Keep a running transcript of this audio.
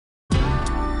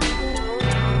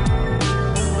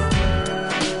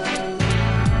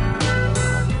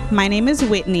My name is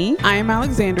Whitney. I am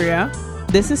Alexandria.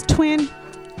 This is Twin-ish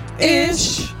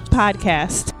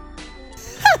Podcast.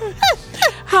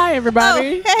 Hi,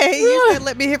 everybody. Oh, hey, you said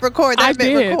let me hit record. That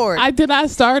meant record. I did. I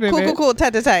started it. Cool.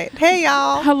 Tight. Hey,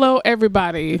 y'all. Hello,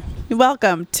 everybody.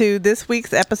 Welcome to this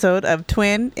week's episode of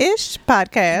Twin-ish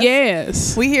Podcast.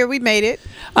 Yes. We made it.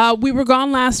 We were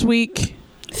gone last week.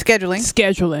 Scheduling.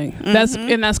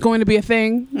 Mm-hmm. That's going to be a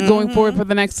thing going forward for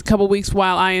the next couple weeks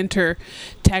while I enter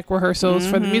tech rehearsals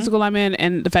for the musical I'm in,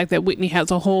 and the fact that Whitney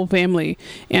has a whole family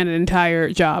and an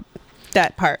entire job.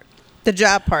 That part. The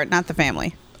job part, not the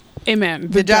family.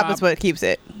 Amen. The job is what keeps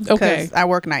it. Okay. I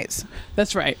work nights.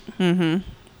 That's right.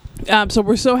 So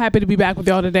we're so happy to be back with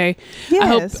y'all today. Yes. I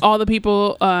hope all the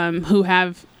people who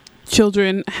have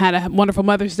children had a wonderful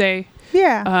Mother's Day.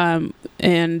 Yeah.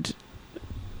 And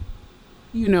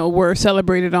were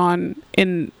celebrated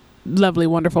in lovely,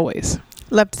 wonderful ways.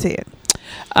 Love to see it.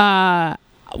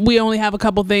 We only have a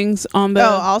couple things on the...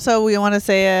 also we want to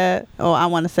say,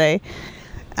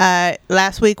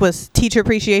 last week was Teacher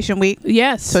Appreciation Week.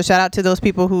 Yes. So shout out to those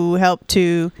people who helped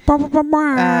to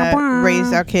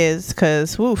raise our kids,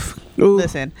 because,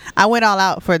 listen, I went all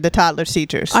out for the toddlers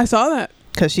teachers. I saw that.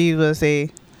 Because she was a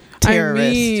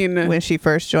terrorist when she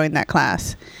first joined that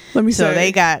class. Let me say. So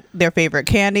they got their favorite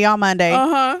candy on Monday.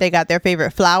 They got their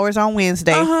favorite flowers on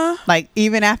Wednesday. Like,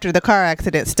 even after the car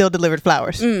accident, still delivered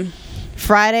flowers.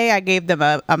 Friday, I gave them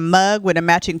a mug with a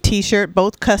matching T-shirt,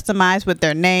 both customized with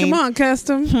their name. Come on,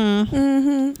 custom.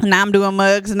 Now I'm doing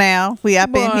mugs now. We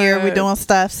up in here. We doing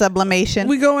stuff, sublimation.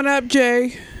 We going up,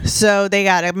 Jay. So they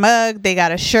got a mug, they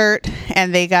got a shirt,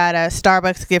 and they got a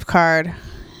Starbucks gift card.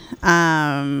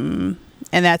 And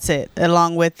that's it.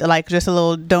 Along with just a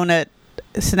little donut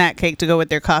snack cake to go with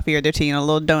their coffee or their tea, and a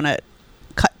little donut,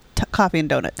 coffee and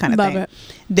donut kind of thing. Love it.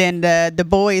 Then the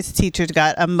boys' teachers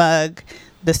got a mug,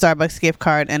 the Starbucks gift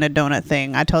card, and a donut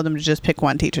thing. I told them to just pick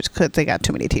one teacher because they got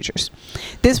too many teachers.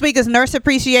 This week is Nurse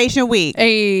Appreciation Week.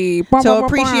 Hey, so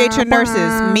appreciate your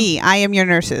nurses. Me, I am your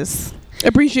nurses.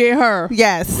 Appreciate her.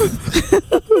 Yes.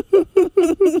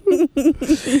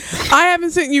 I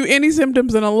haven't sent you any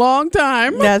symptoms in a long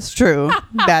time. That's true.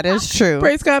 That is true.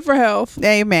 Praise God for health.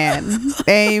 Amen.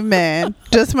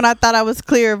 Just when I thought I was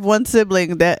clear of one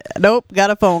sibling, nope,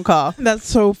 got a phone call. That's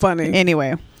so funny.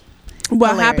 Anyway.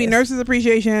 Well, hilarious. Happy Nurses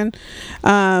Appreciation.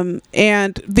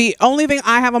 And the only thing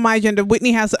I have on my agenda,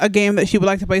 Whitney has a game that she would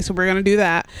like to play, so we're going to do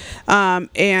that.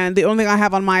 And the only thing I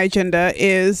have on my agenda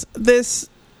is this.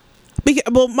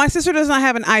 Well, my sister does not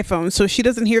have an iPhone, so she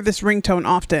doesn't hear this ringtone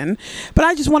often. But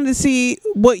I just wanted to see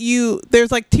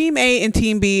there's like Team A and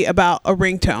Team B about a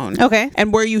ringtone. Okay.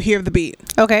 And where you hear the beat.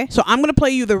 Okay. So I'm going to play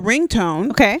you the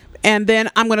ringtone. Okay. And then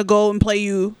I'm going to go and play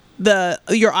you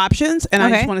your options, and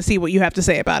I just want to see what you have to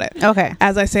say about it. Okay.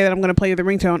 As I say that I'm going to play you the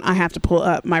ringtone, I have to pull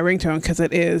up my ringtone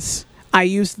because I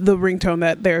use the ringtone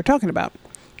that they're talking about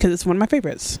because it's one of my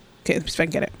favorites. Okay, let's see if I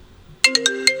can get it.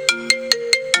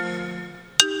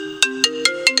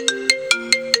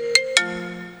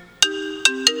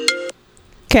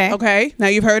 Okay. Now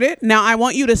you've heard it. Now I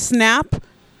want you to snap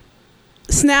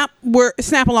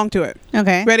along to it.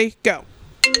 Okay. Ready? Go.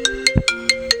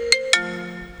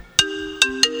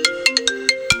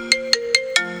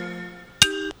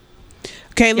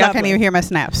 Okay, y'all can't even hear my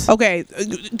snaps. Okay,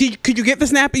 could you get the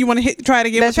snap? You want to try it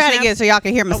again? Let's try it again so y'all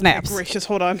can hear my snaps. Gracious,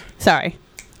 hold on. Sorry.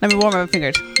 Let me warm up my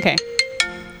fingers. Okay.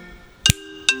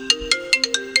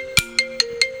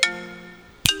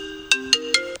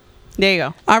 There you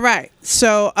go. All right.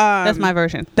 So that's my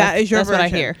version. That is your version.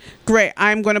 That's what I hear. Great.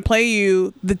 I'm going to play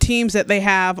you the teams that they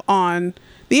have on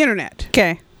the internet.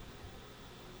 Okay.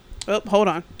 Oh, hold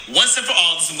on. Once and for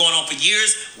all, this has been going on for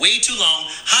years, way too long.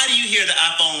 How do you hear the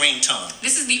iPhone ringtone?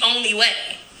 This is the only way.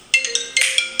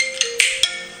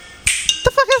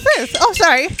 The fuck is this? Oh,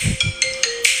 sorry.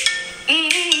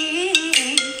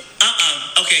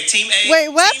 Okay, Team A. Wait,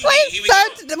 what? Wait,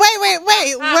 what?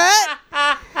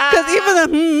 Because even the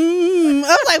I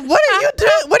was like, what are you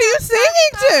doing? What are you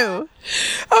singing to?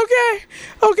 Okay,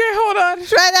 hold on.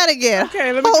 Try that again.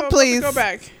 Okay, let me go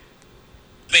back.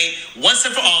 Once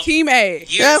and for all, Team A.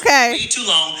 Years, way too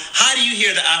long. How do you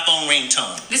hear the iPhone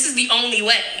ringtone? This is the only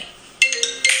way.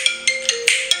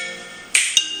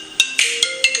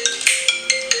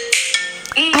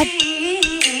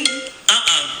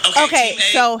 Okay,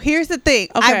 so here's the thing.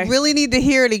 I really need to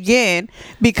hear it again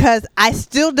because I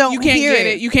still don't hear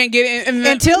it. You can't get it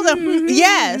until the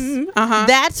yes.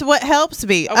 That's what helps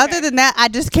me. Okay. Other than that, I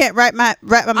just can't wrap my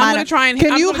mind. I'm gonna try and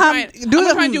can you try and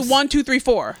do 1, 2, 3,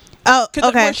 4. Oh,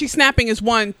 because where she's snapping is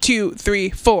 1, 2, 3,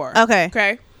 4.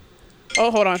 Okay. Oh,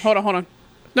 hold on.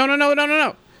 No.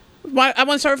 I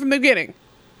want to start from the beginning.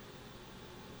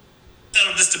 The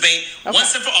settle this debate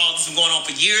once and for all. This has been going on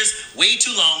for years, way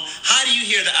too long. How do you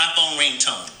hear the iPhone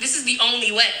ringtone? This is the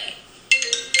only way.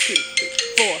 2, 3,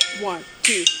 4. 1,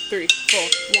 2, 3, 4.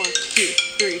 1, 2,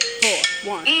 3,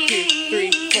 4. 1, 2,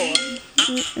 3, 4.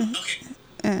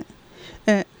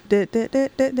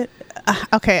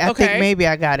 Okay, I Okay. think maybe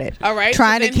I got it. All right,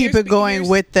 Trying so to then keep here's- it going here's-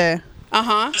 with the.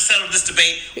 Uh-huh. To settle this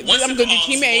debate once I'm and going for to do all.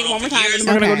 Team This has A been going one more on for time, years, and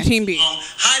then we're going to go to Okay. Team B.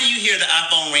 How do you hear the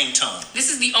iPhone ringtone? This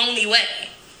is the only way.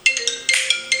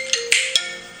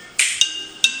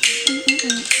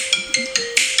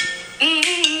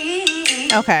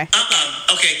 Okay.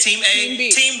 Okay, Team A, Team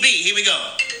B. Team B. Here we go.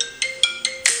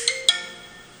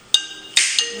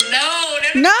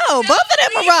 No, both of them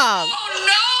are wrong.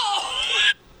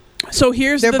 Oh So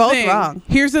here's They're the both thing. wrong.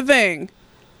 Here's the thing.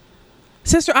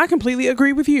 Sister, I completely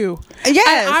agree with you. Yes.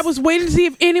 And I was waiting to see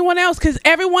if anyone else, because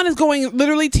everyone is going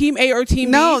literally Team A or Team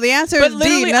B. No, the answer But is D,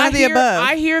 literally, none of the above.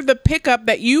 I hear the pickup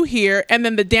that you hear, and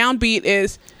then the downbeat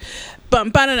is bum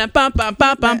ba da bum bum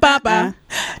bum bum ba ba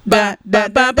ba ba ba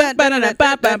ba ba ba ba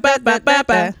ba ba ba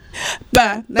ba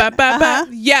ba ba ba ba.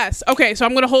 Yes. Okay. So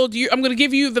I'm gonna hold you. I'm gonna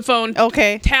give you the phone.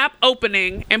 Okay. Tap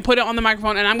opening and put it on the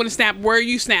microphone, and I'm gonna snap where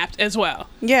you snapped as well.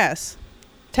 Yes.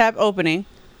 Tab opening.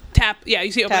 Tap. Yeah.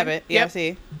 You see opening. Tab it. Yeah,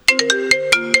 see. 1, 1,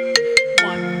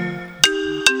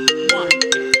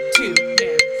 2,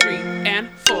 and 3, and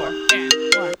 4, and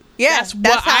 1. Yeah, That's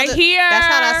what how I hear. That's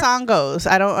how that song goes.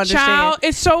 I don't understand. Child,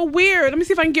 it's so weird. Let me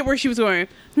see if I can get where she was going.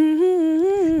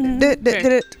 Okay.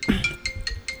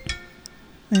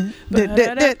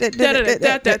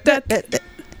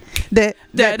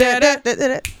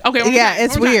 Okay, one more Yeah, time,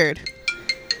 it's one more time. weird.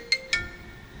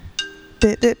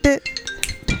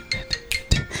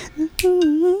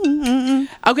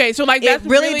 Okay, so like It that's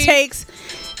really takes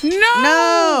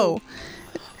no.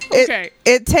 Okay.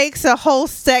 It takes a whole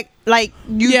like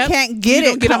you Yep. can't get You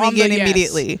don't it get it on coming the in yes.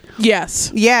 immediately.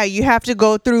 Yes. Yeah, you have to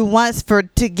go through once to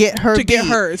get her To get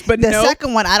beat. hers, but the nope.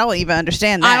 second one I don't even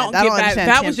understand that. I don't get that. understand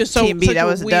That was just so Team B. such That a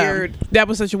was weird. dumb. That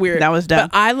was such a weird. That was dumb.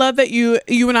 But I love that you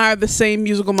and I are the same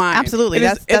musical mind. Absolutely. It is,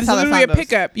 That's it's how that literally song a goes.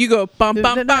 pickup. You go bum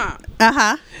bum bum.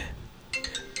 Uh-huh.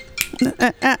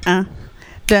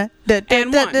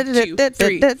 And 1, 2,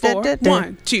 3, 4.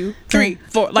 1, 2, 3,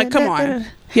 4. Like, come on.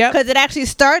 Yep. Because it actually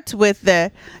starts with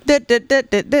the Yep. Yeah.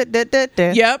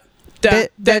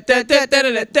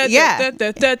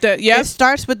 Yep. It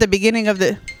starts with the beginning of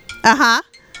the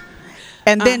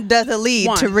and then does a lead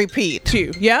 1, to repeat.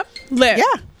 2. Yep. Left. Yeah.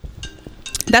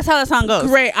 That's how the song goes.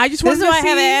 Great. I just This wanted is to why I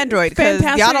have an see Android, because y'all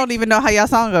fantastic- don't even know how y'all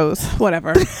song goes.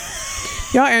 Whatever.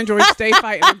 Y'all Androids stay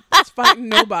fighting. Just fighting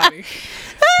nobody.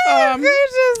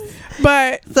 Gracious.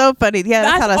 But So funny. Yeah,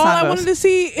 that's how that all song I goes. wanted to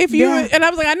see if you Yeah. and I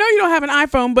was like, I know you don't have an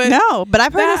iPhone, but No, but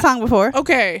I've heard that- the song before.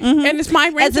 okay, Mhm. and it's my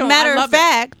ringtone. As a matter I of love it.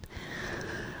 fact,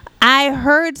 I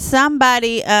heard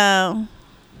somebody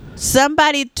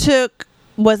took,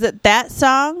 was it that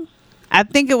song? I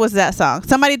think it was that song.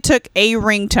 Somebody took a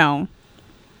ringtone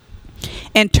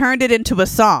and turned it into a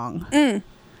song.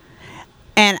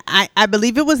 And I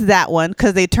believe it was that one,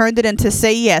 because they turned it into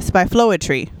Say Yes by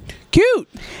Floetry. Cute.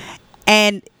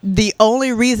 And the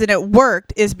only reason it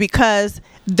worked is because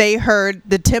they heard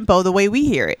the tempo the way we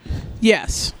hear it.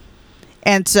 Yes.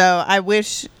 And so I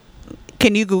wish,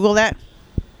 can you Google that?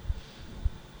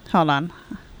 Hold on.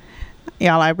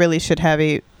 Y'all, I really should have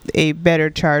a better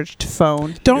charged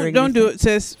phone. Don't do it,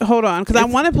 sis. Hold on, because I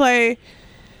want to play.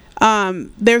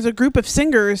 There's a group of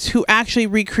singers who actually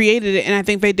recreated it, and I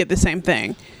think they did the same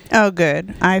thing. Oh,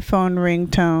 good. iPhone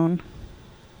ringtone.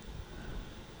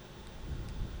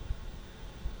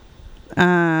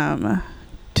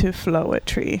 To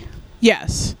Floetry.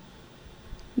 Yes.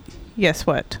 Yes,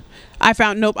 what? I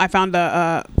found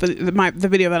the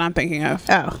video that I'm thinking of.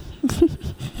 Oh.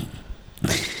 I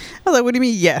was like, what do you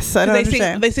mean, yes? I don't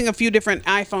understand. They sing a few different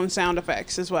iPhone sound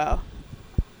effects as well.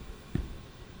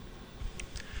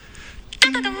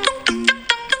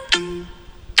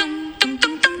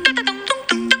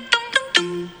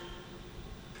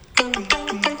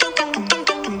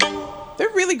 They're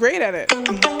really great at it.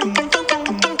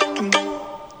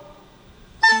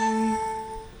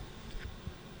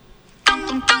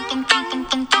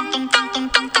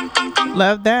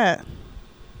 Love that.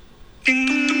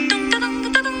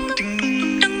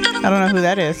 I don't know who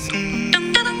that is.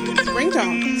 It's a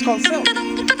ringtone. It's called Silk.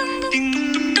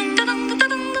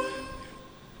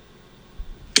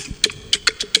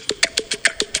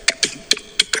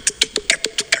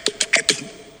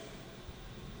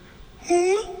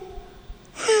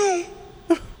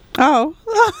 Oh.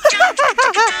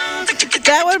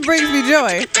 That one brings me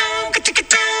joy.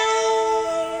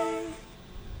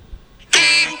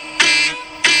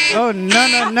 Oh,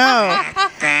 no.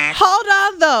 Hold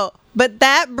on though. But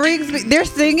that brings me. They're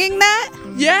singing that.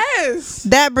 Yes.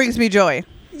 That brings me joy.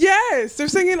 Yes. They're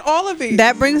singing all of these.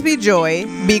 That brings me joy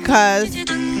because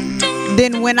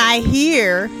then when I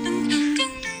hear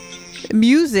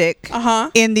music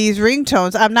in these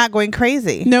ringtones, I'm not going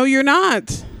crazy. No, you're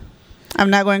not. I'm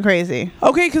not going crazy.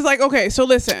 Okay, because so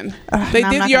listen. They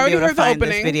did. You already heard the opening.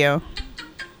 This video.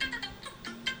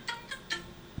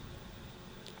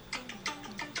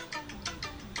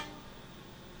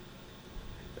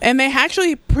 And they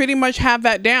actually pretty much have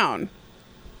that down.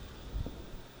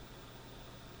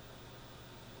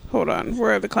 Hold on.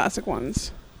 Where are the classic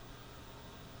ones?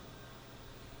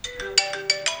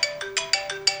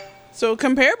 So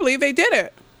comparably, they did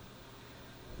it.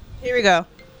 Here we go.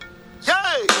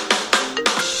 Yay!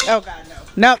 Oh, God, no.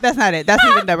 Nope, that's not it. That's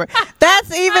even dumber.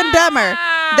 That's even dumber.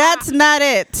 That's not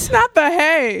it. It's not the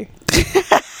hey.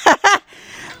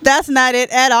 That's not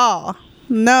it at all.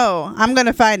 No, I'm going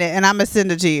to find it and I'm going to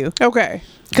send it to you. Okay.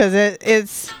 Because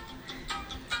it's...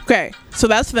 Okay, so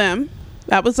that's them.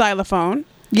 That was Xylophone.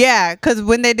 Yeah, because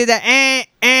when they did that,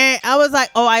 I was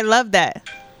like, oh, I love that.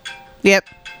 Yep.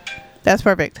 That's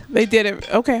perfect. They did it.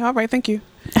 Okay, all right, thank you.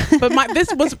 But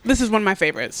this is one of my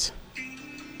favorites.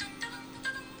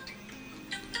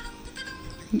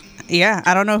 Yeah,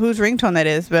 I don't know whose ringtone that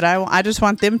is, but I just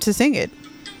want them to sing it.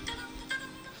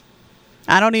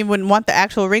 I don't even want the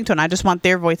actual ringtone. I just want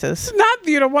their voices. Not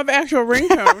you don't want the actual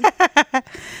ringtone.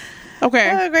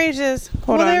 Okay. Oh, gracious.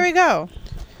 Hold on. There we go.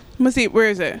 Let me see. Where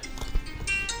is it?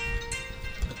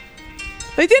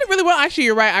 They did it really well. Actually,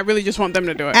 you're right. I really just want them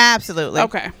to do it. Absolutely.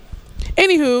 Okay.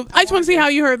 Anywho, I just want to see how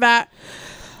you heard that.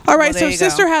 All right, so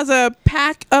Sister has a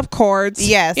pack of cards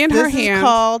in her hand. This is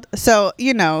called, so,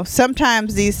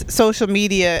 sometimes these social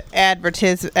media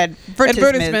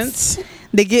advertisements,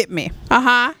 they get me.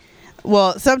 Uh-huh.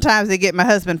 Well, sometimes they get my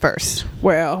husband first.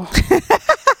 Well.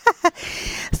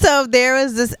 So there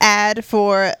was this ad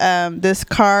for this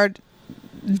card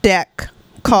deck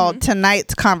called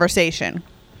Tonight's Conversation.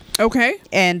 Okay.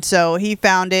 And so he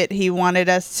found it. He wanted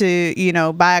us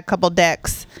to, buy a couple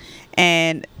decks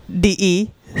and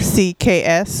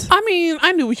DECKS. I mean,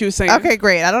 I knew what you were saying. Okay,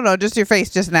 great. I don't know, just your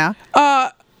face just now.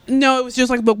 No, it was just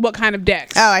like what kind of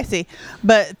decks. Oh, I see.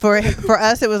 But for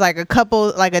us, it was like a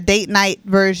couple, like a date night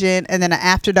version and then an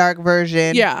after dark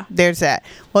version. Yeah. There's that.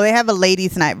 Well, they have a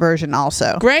ladies night version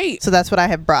also. Great. So that's what I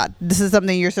have brought. This is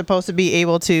something you're supposed to be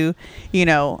able to,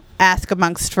 ask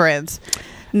amongst friends.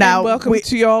 Now, and welcome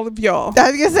to all of y'all. I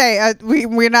was going to say,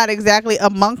 we're not exactly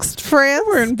amongst friends.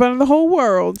 We're in front of the whole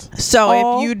world. So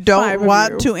all if you don't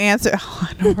want to answer,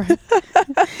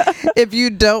 if you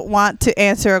don't want to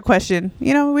answer a question,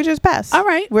 we just pass. All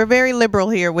right. We're very liberal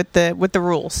here with the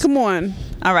rules. Come on.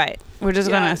 All right. We're just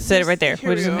going to sit it right there.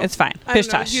 It's fine. Pish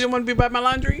tosh. You don't want to be by my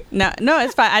laundry? No,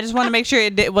 it's fine. I just want to make sure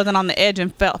it wasn't on the edge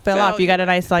and fell off. You got a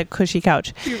nice, cushy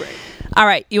couch. You're right. All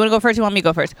right. You want to go first? You want me to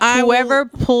go first? Whoever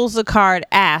pulls the card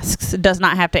asks does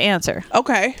not have to answer.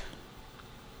 Okay.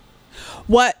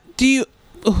 What do you...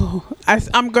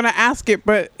 I'm going to ask it,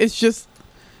 but it's just...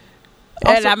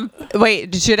 Also, and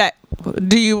wait, should I...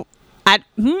 Do you...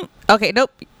 Okay,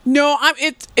 nope. No,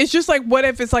 it's just like, what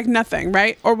if it's like nothing,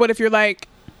 right? Or what if you're like...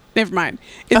 Never mind.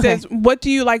 It says, what do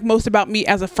you like most about me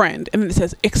as a friend? And then it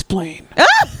says, explain.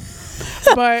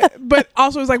 but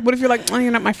also it's like, what if you're like,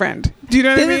 you're not my friend? Do you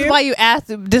know what I mean? This is why you ask.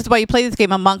 This is why you play this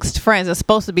game amongst friends. It's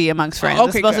supposed to be amongst friends. Okay,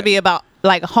 it's supposed to be about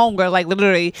like homegirl, like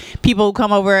literally people who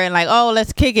come over and like, oh,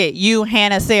 let's kick it. You,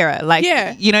 Hannah, Sarah. Like,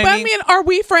 yeah. You know what I mean? I mean, are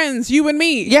we friends? You and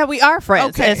me? Yeah, we are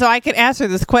friends. Okay. And so I can answer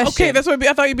this question. Okay, that's what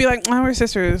I thought you'd be like, we're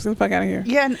sisters. Get the fuck out of here.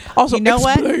 Yeah. Also, you know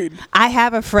explain. what? I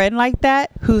have a friend like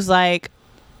that who's like,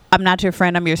 I'm not your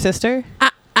friend. I'm your sister.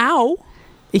 Ow.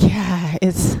 Yeah,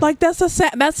 it's like that's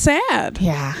sad.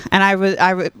 Yeah, and I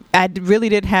really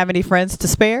didn't have any friends to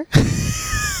spare.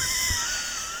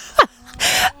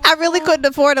 I really couldn't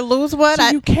afford to lose one. So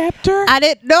you kept her? I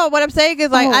didn't know. What I'm saying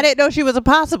is like I didn't know she was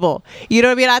impossible. You know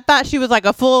what I mean? I thought she was like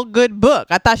a full good book.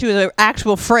 I thought she was an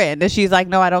actual friend, and she's like,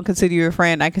 no, I don't consider you a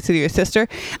friend. I consider you a sister.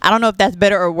 I don't know if that's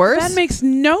better or worse. That makes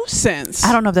no sense.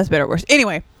 I don't know if that's better or worse.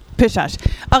 Anyway. Pish tosh.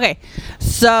 Okay,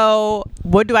 so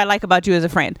what do I like about you as a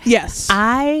friend? Yes,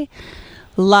 I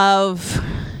love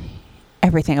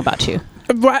everything about you.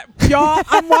 But, y'all,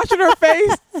 I'm watching her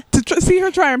face to see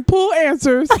her try and pull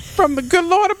answers from the good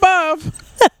Lord above.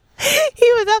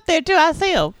 He was up there too. I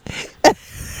see him.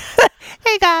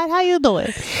 Hey God, how you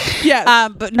doing?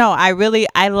 Yes. But no, I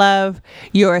love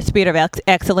your spirit of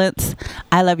excellence.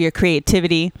 I love your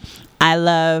creativity. I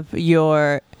love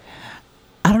your...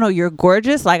 I don't know, you're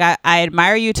gorgeous. Like I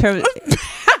admire you. First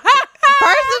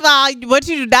of of all, what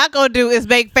you not gonna do is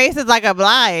make faces like I'm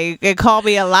lying and call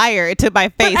me a liar to my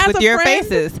face as with a your friend?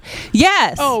 faces.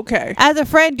 Yes. Oh, okay. As a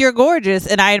friend, you're gorgeous,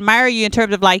 and I admire you in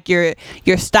terms of like your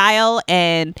style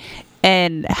and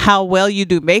how well you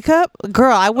do makeup.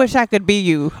 Girl, I wish I could be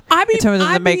you in terms of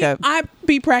the makeup. I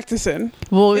be practicing.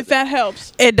 Well, If that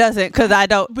helps. it doesn't, because I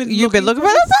don't. Been You've been looking for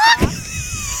the the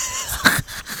sock.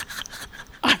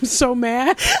 I'm so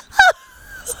mad.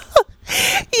 Y'all,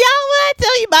 when I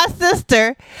tell you, my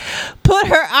sister put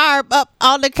her arm up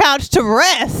on the couch to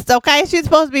rest. Okay, she's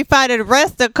supposed to be finding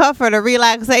rest and comfort and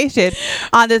relaxation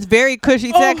on this very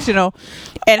cushy sectional,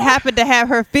 and happened to have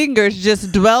her fingers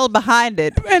just dwell behind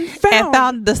it And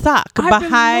found the sock I've been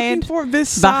behind looking for this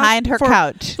sock behind her for,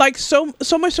 couch. like so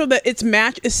much so that its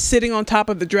match is sitting on top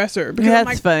of the dresser. Because I'm That's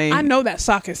like, funny. I know that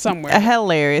sock is somewhere.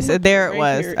 Hilarious. There it Right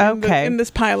was. here in Okay, in this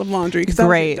pile of laundry. 'cause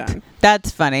great. That was done.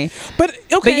 That's funny. But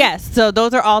okay. But yes, so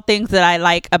those are all things that I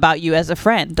like about you as a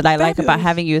friend. That I like about Fabulous.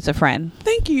 having you as a friend.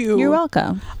 Thank you. You're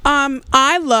welcome.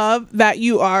 I love that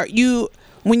you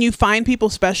when you find people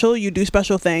special, you do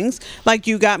special things. Like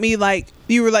you got me like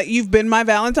you were like you've been my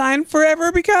Valentine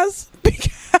forever because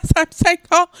I'm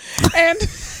single and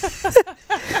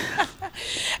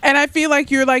and I feel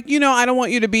like you're like, I don't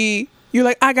want you to be you're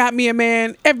like, I got me a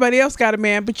man, everybody else got a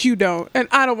man, but you don't. And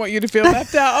I don't want you to feel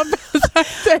left out.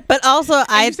 But also,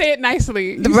 I say it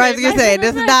nicely. You Right, say it you say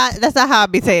nicely. that's not how I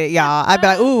be saying it, y'all. I'd be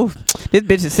like, ooh, this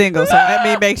bitch is single, so let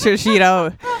me make sure she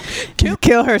don't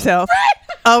kill herself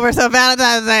over some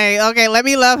Valentine's Day. Okay, let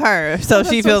me love her so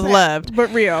she That's so feels sad, loved.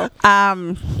 but real.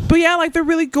 Um, But yeah, like they're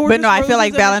really gorgeous. but no, I feel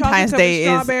like roses and the Valentine's chocolate-covered Day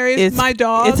strawberries. is my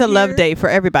dog. It's a love here. day for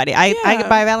everybody. I Yeah.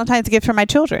 buy Valentine's gift for my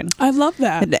children. I love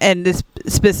that. And this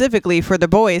specifically for the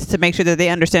boys to make sure that they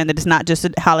understand that it's not just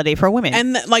a holiday for women.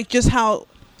 And like just how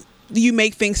you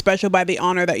make things special by the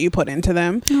honor that you put into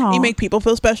them. Aw. You make people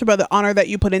feel special by the honor that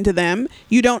you put into them.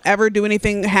 You don't ever do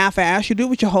anything half-ass. You do it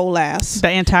with your whole ass. the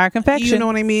entire confection. You know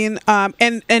what I mean?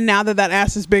 And now that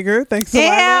ass is bigger, thanks to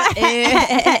Yeah.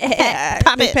 Lila,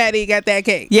 Pop Miss it. Patty got that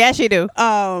cake. Yes, you do.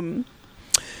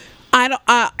 I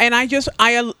don't.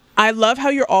 And I love how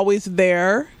you're always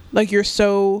there. Like you're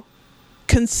so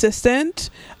consistent.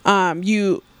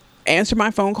 You answer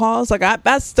my phone calls. Like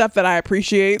that's stuff that I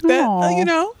appreciate. That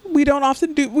Aw. we don't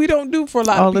often do. We don't do for a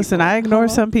lot of people. Listen, I ignore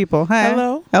Hello? some people. Huh?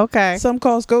 Hello? Okay. Some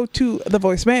calls go to the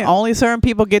voicemail. Only certain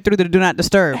people get through the do not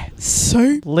disturb.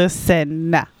 So,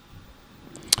 Listen.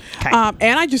 Okay.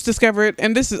 and I just discovered,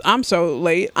 and I'm so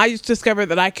late. I just discovered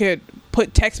that I could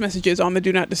put text messages on the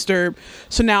do not disturb.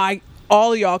 So now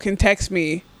all of y'all can text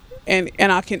me, and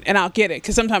I'll get it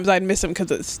because sometimes I'd miss them because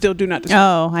it's still do not disturb.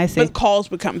 Oh, I see. But calls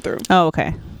would come through. Oh,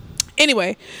 okay.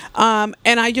 Anyway, and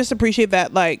I just appreciate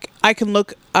that. Like I can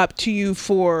look up to you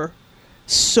for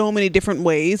so many different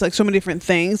ways, like so many different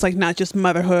things, like not just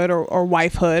motherhood or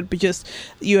wifehood, but just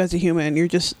you as a human. You're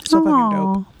just so fucking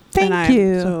dope. Thank and I'm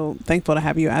you. so thankful to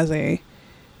have you as a,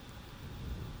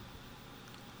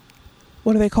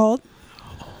 what are they called?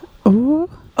 Ooh.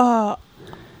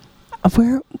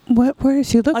 Where is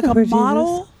she looking Like a for?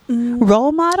 model? Jesus?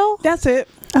 Role model? That's it.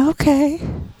 Okay.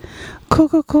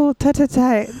 Cool.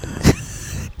 Tight.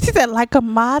 She said like a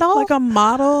model? Like a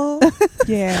model.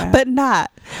 Yeah. but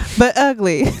not. But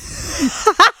ugly.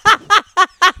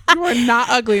 You are not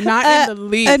ugly, not in the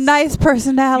least. A nice You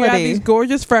personality. have these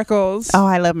gorgeous freckles. Oh,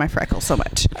 I love my freckles so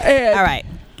much. And, All right.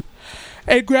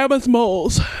 And grandma's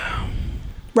moles.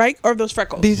 Right? Or those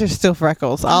freckles? These are still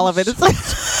freckles. All of it is like I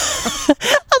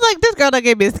was like, this girl done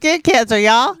gave me skin cancer,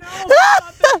 y'all. No, I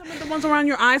thought some of the ones around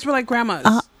your eyes were like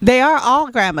grandma's. They are all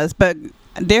grandmas, but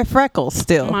they're freckles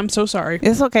still. I'm so sorry.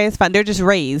 It's okay. It's fine. They're just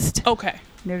raised. Okay.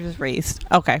 They're just raised.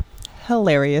 Okay.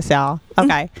 Hilarious, y'all.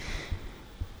 Okay.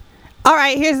 All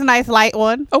right. Here's a nice light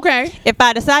one. Okay. If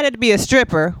I decided to be a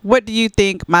stripper, what do you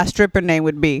think my stripper name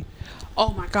would be?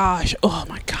 Oh my gosh.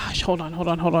 Hold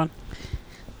on.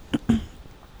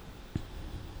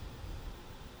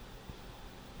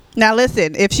 Now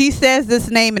listen, if she says this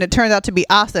name and it turns out to be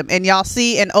awesome and y'all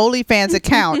see an OnlyFans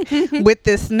account with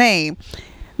this name,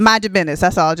 mind your business.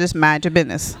 That's all. Just mind your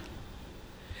business.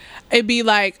 It'd be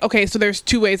like, okay, so there's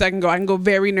two ways I can go. I can go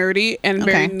very nerdy and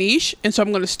very Okay. niche. And so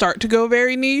I'm going to start to go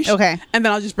very niche. Okay. And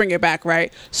then I'll just bring it back,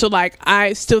 right? So like,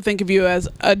 I still think of you as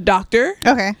a doctor.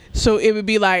 Okay. So it would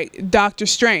be like Doctor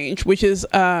Strange, which is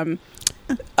a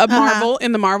Marvel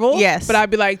in the Marvel. Yes. But I'd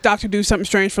be like, Doctor, do something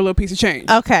strange for a little piece of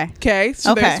change. Okay. Okay,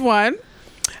 so Okay. there's one.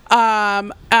 I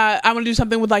want to do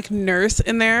something with like nurse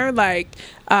in there, like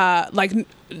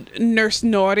nurse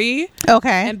naughty,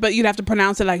 Okay. but you'd have to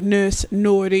pronounce it like nurse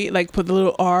naughty, like put the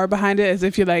little R behind it as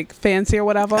if you're like fancy or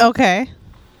whatever. Okay.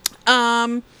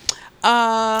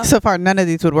 So far, none of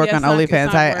these would work Yeah, on it's not- it's OnlyFans.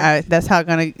 not I that's how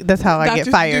I Got get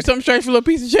to fired. Do something strange for a little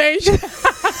piece of change.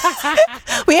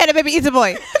 We had a baby Easy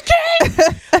Boy.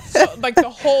 So, like the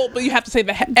whole, but you have to say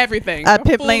everything. A The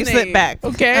pimp full named name, Slickback.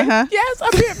 Okay. Uh-huh. Yes, a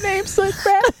pimp named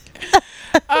Slickback.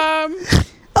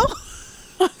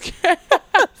 Okay.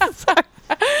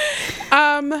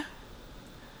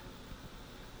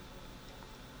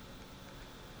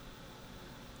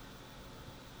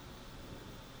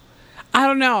 I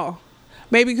don't know.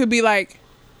 Maybe it could be like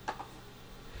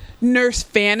Nurse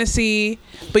Fantasy,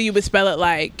 but you would spell it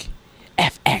like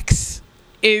FXNTASEE,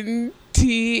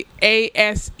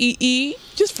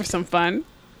 just for some fun.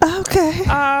 Okay.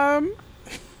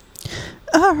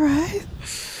 All right.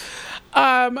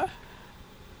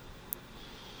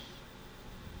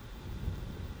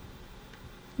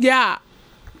 Yeah,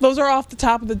 those are off the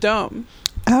top of the dome.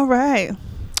 All right.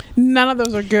 None of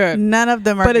those are good. None of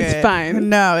them are But good. it's fine.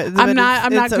 No, I'm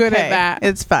not good at that.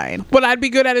 It's fine. What I'd be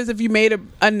good at is if you made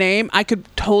a name, I could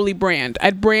totally brand.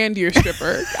 I'd brand your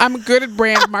stripper. I'm good at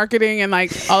brand marketing and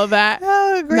like all of that.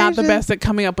 Oh, Not the gracious. best at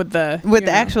coming up with the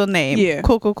Actual name. Yeah.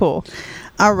 Cool.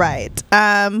 All right.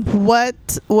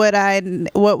 What do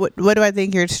I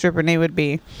think your stripper name would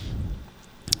be?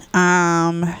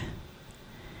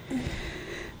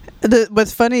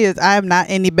 What's funny is I'm not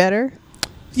any better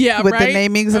Yeah, with right? the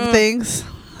namings of things.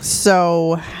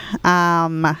 So,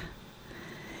 and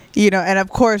of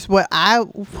course, what I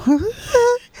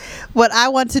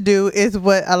want to do is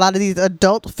what a lot of these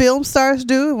adult film stars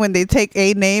do when they take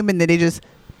a name and then they just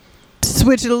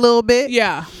switch it a little bit.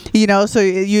 Yeah. So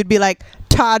you'd be like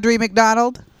Tawdry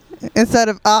McDonald instead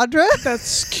of Audra.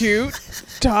 That's cute.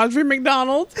 Tawdry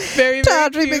McDonald. Very, very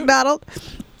Tawdry cute. McDonald.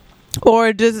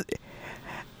 Or just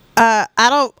I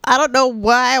don't know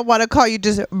why I want to call you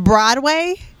just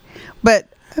Broadway, but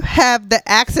have the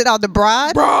accent on the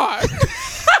broad. Broad.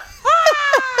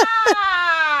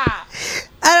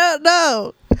 I don't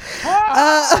know.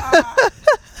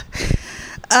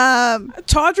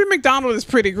 Tawdry McDonald is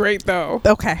pretty great though.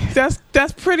 Okay.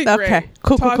 That's pretty great. Okay.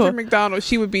 Cool. Tawdry McDonald,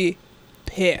 she would be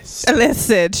pissed.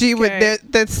 Listen, she would Okay.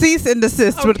 the cease and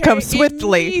desist would Okay, come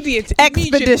swiftly, immediately.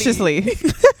 expeditiously.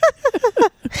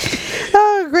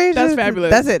 Oh, great! That's fabulous.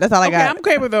 That's it. That's all I Okay, got. I'm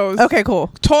okay with those. Okay, cool.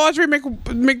 Tawdry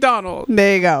McDonald.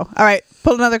 There you go. All right,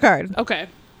 pull another card. Okay.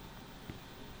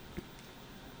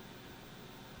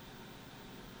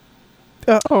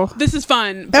 Oh, This is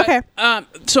fun. But, Okay.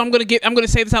 So I'm gonna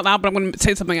say this out loud, but I'm gonna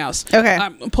say something else. Okay.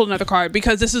 Pull another card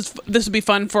because this would be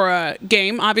fun for a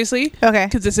game, obviously. okay.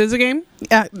 Because this is a game.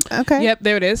 Okay. Yep,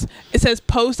 there it is. It says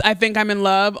post "I think I'm in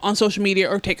love" on social media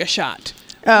or take a shot.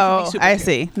 Oh, super I cute.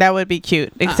 see. That would be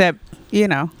cute. Except,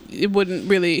 It wouldn't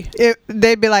really.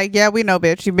 they'd be like, "Yeah, we know,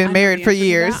 bitch. You've been I know married the for answer to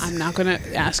years." that. I'm not gonna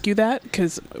ask you that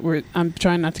because I'm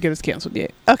trying not to get us canceled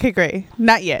yet. Okay, great.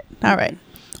 Not yet. All right.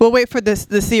 We'll wait for the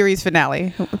series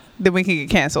finale. Then we can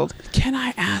get canceled. Can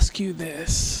I ask you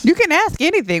this? You can ask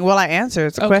anything while I answer.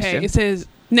 It's a question. It says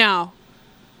now.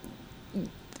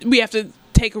 We have to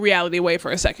take reality away for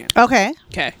a second. Okay.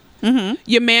 Okay. Mm-hmm.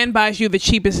 Your man buys you the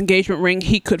cheapest engagement ring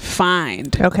he could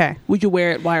find. Okay. Would you wear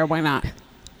it? Why or why not?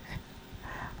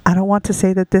 I don't want to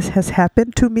say that this has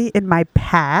happened to me in my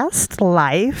past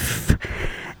life,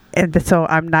 and so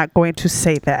I'm not going to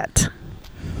say that.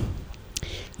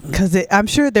 Because I'm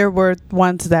sure there were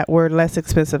ones that were less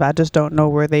expensive. I just don't know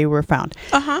where they were found.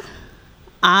 Uh-huh.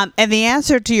 And the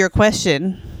answer to your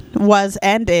question was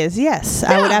and is yes.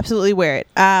 I would Yeah. absolutely wear it.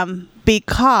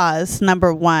 Because,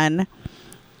 number one,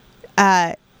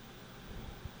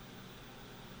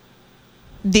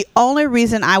 the only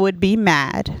reason I would be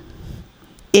mad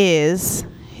is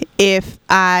if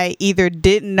I either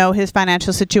didn't know his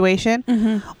financial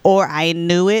situation or I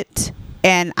knew it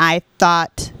and I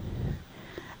thought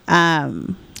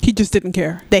He just didn't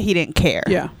care. that he didn't care.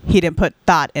 Yeah. He didn't put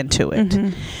thought into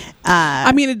it.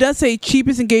 I mean, it does say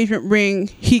cheapest engagement ring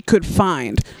he could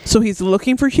find. So he's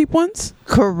looking for cheap ones?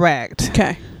 Correct.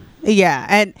 Okay. Yeah.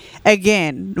 And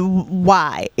again,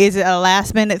 why? Is it a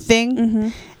last minute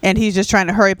thing? And he's just trying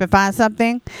to hurry up and find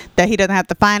something that he doesn't have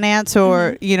to finance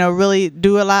or, really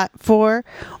do a lot for?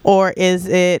 Or is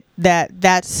it that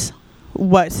that's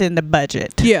what's in the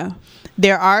budget? Yeah.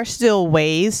 There are still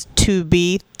ways to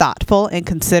be thoughtful and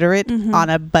considerate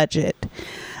on a budget.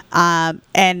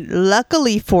 And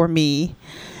luckily for me,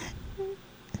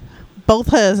 both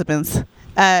husbands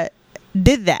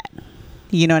did that.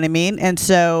 You know what I mean? And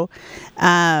so,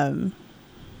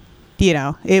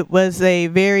 it was a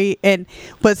very, and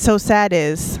what's so sad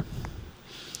is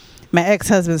my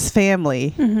ex-husband's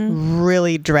family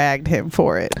really dragged him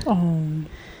for it. Oh.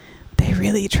 They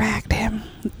really dragged him.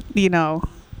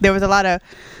 There was a lot of,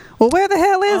 Well, where the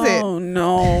hell is it? Oh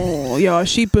no, y'all!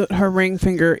 She put her ring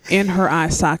finger in her eye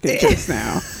socket just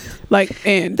now, like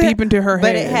and deep into her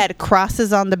But head. it had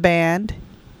crosses on the band.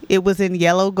 It was in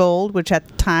yellow gold, which at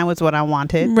the time was what I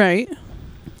wanted. right.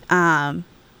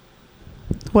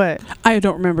 What? I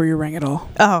don't remember your ring at all.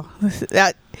 Oh,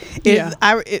 that is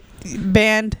Yeah.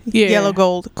 band Yeah. yellow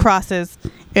gold crosses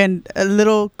and a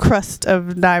little crust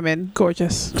of diamond.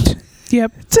 Gorgeous.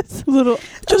 Yep. Just A little,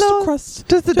 just little- a crust.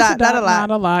 just a dot, not a lot.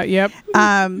 Not a lot. Yep.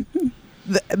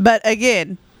 But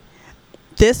again,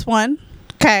 this one,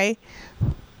 okay,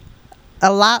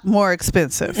 a lot more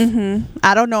expensive. Mm-hmm.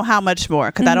 I don't know how much more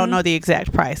because I don't know the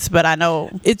exact price, but I know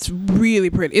It's really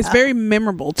pretty. It's very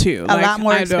memorable too. a lot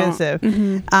more expensive.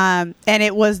 Mm-hmm. And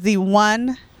it was the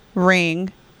one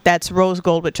ring that's rose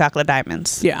gold with chocolate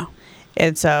diamonds. Yeah.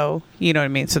 And so, you know what I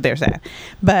mean? So there's that.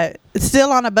 But it's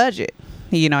still on a budget.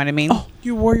 You know what I mean? Oh,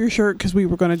 you wore your shirt because we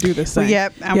were going to do this thing.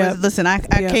 Yep. Listen, I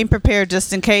Yep. came prepared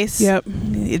just in case. Yep.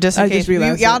 Just in I case. just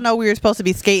realized Y'all that. know we were supposed to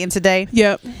be skating today.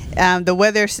 Yep. The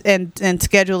weather and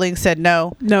scheduling said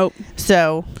no. Nope.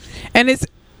 So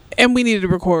And we needed to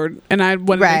record, and I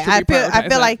wanted right. to make sure we I prioritized feel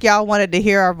that. like y'all wanted to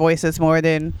hear our voices more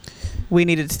than we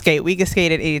needed to skate. We could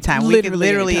skate at any time. We could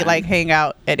literally anytime. like hang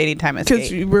out at any time and because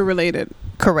skate. we're related.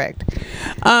 Correct.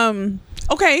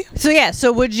 Okay. So yeah.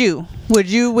 So would you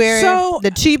wear So-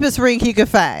 the cheapest ring you could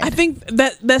find? I think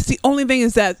that's the only thing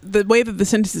is that the way that the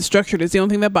sentence is structured is the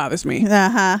only thing that bothers me.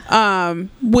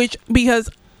 Which because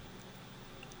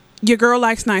your girl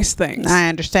likes nice things. I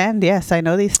understand. Yes, I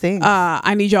know these things.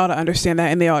 I need y'all to understand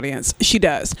that in the audience. She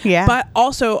does. Yeah. But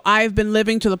also, I've been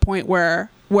living to the point where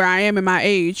I am in my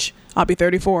age. I'll be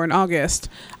 34 in August.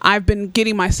 I've been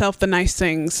getting myself the nice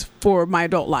things for my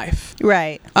adult life.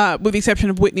 right. With the exception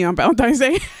of Whitney on Valentine's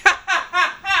Day.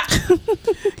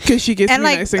 Because she gets And me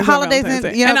like nice things holidays on Valentine's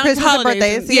and, Day. you know, And on Christmas and holidays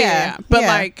birthdays. and- Yeah. But Yeah.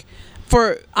 like,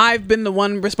 I've been the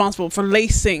one responsible for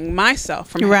lacing myself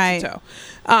from head to toe.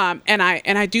 And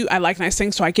I like nice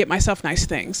things, so I get myself nice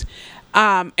things.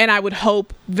 And I would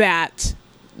hope that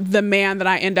the man that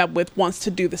I end up with wants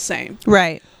to do the same.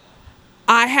 Right.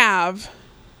 I have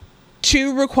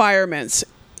 2 requirements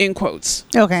in quotes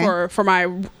Okay. for my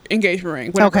engagement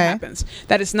ring whenever Okay. it happens.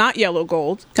 That it's not yellow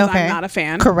gold because Okay. I'm not a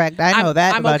fan. Correct. I know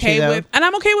that I'm about okay you, though. with, and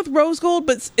I'm okay with rose gold,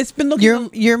 but it's been looking.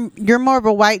 You're more of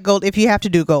a white gold if you have to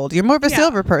do gold. You're more of a Yeah.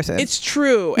 silver person. It's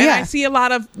true, and Yeah. I see a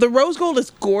lot of the rose gold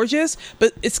is gorgeous,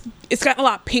 but it's gotten a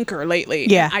lot pinker lately.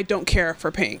 Yeah. and I don't care for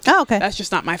pink. Oh, okay. That's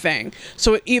just not my thing.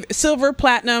 So either silver,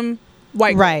 platinum,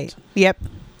 white. right. Gold. Yep.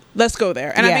 Let's go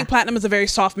there. And I Yeah. think platinum is a very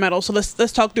soft metal, so let's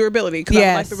talk durability because I would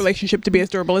like Yes. the relationship to be as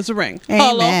durable as a ring.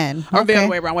 Amen. Hello? Or the Okay. other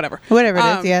way around, whatever. Whatever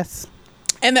it is. Yes.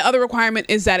 And the other requirement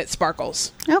is that it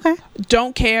sparkles. Okay.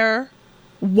 Don't care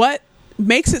what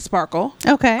makes it sparkle.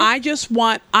 Okay.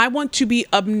 I want to be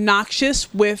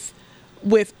obnoxious with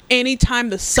any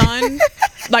time the sun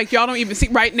like y'all don't even see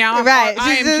right now. right.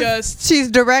 I am just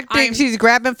She's directing. I'm- she's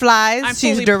grabbing flies. I'm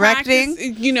she's fully directing.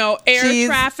 practiced, air She's-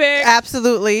 traffic.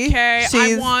 Absolutely. Okay.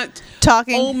 She's I want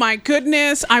talking. Oh my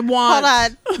goodness. I want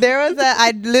Hold on. There was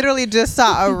I literally just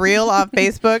saw a reel on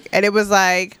Facebook, and it was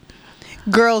like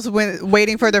girls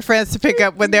waiting for their friends to pick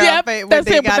up when they're Yep, when that's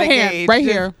they it, with got the hand, engaged. right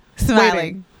Just here,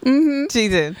 smiling. Mm-hmm.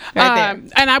 She's in right there.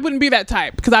 And I wouldn't be that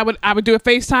type because I would do a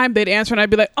FaceTime. They'd answer and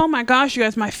I'd be like, "Oh my gosh, you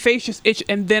guys, my face just itched,"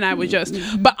 and then I would just.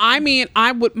 But I mean,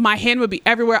 my hand would be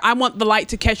everywhere. I want the light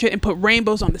to catch it and put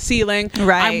rainbows on the ceiling.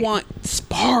 Right. I want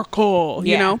sparkle.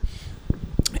 Yeah. You know.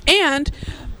 And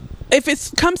if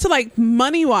it comes to like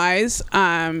money wise,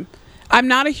 I'm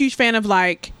not a huge fan of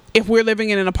like. If we're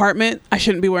living in an apartment, I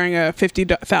shouldn't be wearing a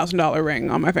 $50,000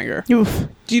 ring on my finger. Oof.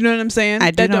 Do you know what I'm saying?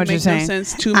 I do that know don't what you're make saying. no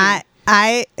sense to me.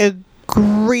 I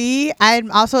agree.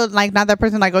 I'm also like not that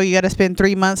person like, oh, you got to spend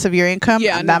 3 months of your income.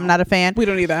 Yeah, I'm no. not a fan. We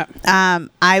don't need that.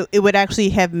 It would actually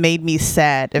have made me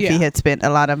sad if Yeah. he had spent a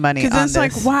lot of money on Because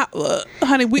this. it's like, wow,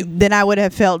 honey, Then I would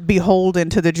have felt beholden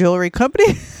to the jewelry company.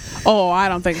 I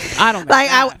don't think like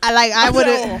that. I would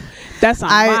have. No, that's not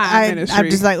my ministry. I'm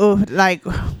just like, oh, like.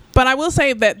 But I will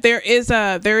say that there is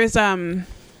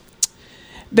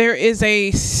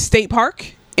a state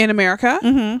park in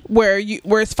America where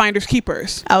it's finders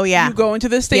keepers. Oh yeah. You go into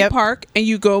the state Yep. park and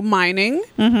you go mining,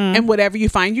 and whatever you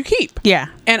find, you keep. Yeah.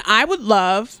 And I would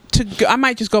love to go. I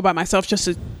might just go by myself just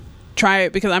to try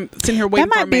it because I'm sitting here waiting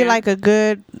That for a might be man. like a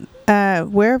good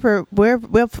wherever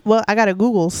well I got a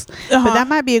Googles, but Uh-huh. that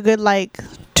might be a good like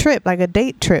trip, like a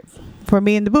date trip for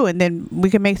me and the boo, and then we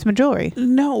can make some jewelry.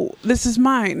 No, this is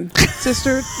mine,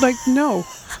 sister. Like no.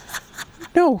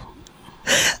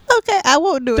 Okay, I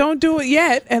won't do it. Don't do it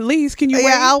yet. At least, can you wait?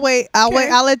 Yeah, I'll wait. I'll wait.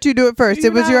 Okay. I'll let you do it first.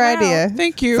 It was You're your not allowed. idea.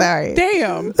 Thank you. Sorry.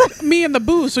 Damn. Me in the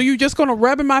booth. So you just gonna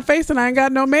rub in my face and I ain't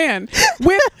got no man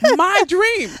with my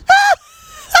dream.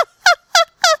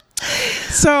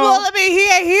 So Well, I mean, he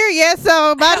ain't here yet,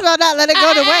 so might as well not let it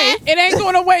go to waste. it ain't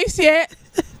going to waste yet.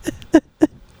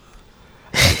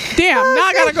 Damn, now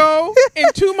I gotta go in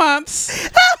 2 months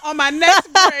on my next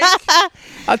break.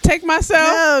 I'll take myself,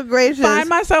 Oh, gracious. find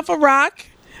myself a rock,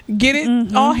 get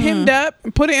it all hemmed up,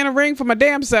 and put it in a ring for my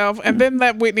damn self, and then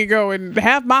let Whitney go and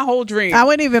have my whole dream. I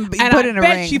wouldn't even and put I it in a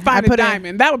bet ring. she find I put a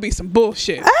diamond. That would be some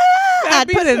bullshit. I'd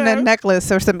put it in a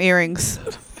necklace or some earrings.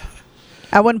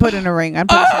 I wouldn't put it in a ring. I'd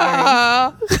put it in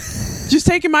some earrings. Just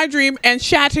taking my dream and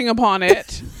shatting upon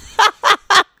it.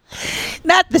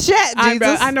 Not the shat,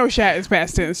 Jesus. I know shat is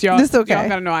past tense, y'all. It's okay. Y'all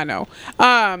gotta know I know.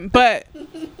 But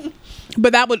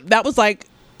that was like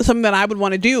something that I would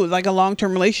want to do, like a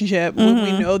long-term relationship. When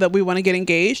we know that we want to get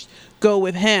engaged, go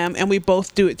with him, and we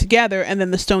both do it together, and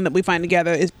then the stone that we find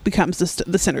together becomes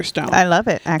the center stone. I love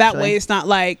it, actually. That way, it's not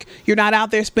like you're not out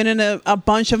there spending a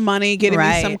bunch of money getting me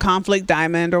Right. some conflict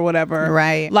diamond or whatever,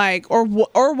 Right. Like or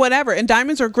whatever. And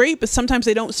diamonds are great, but sometimes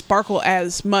they don't sparkle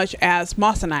as much as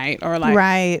moissanite or like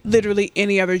Right. literally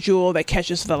any other jewel that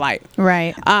catches the light.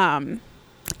 Right.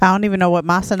 I don't even know what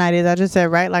moissanite is. I just said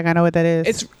right, like I know what that is.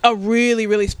 It's a really,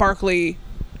 really sparkly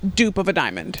dupe of a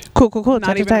diamond. cool. Not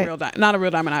Touch it even a tight. real diamond. Not a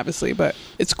real diamond, obviously, but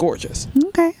it's gorgeous.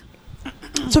 Okay.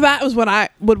 So that was what I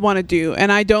would want to do,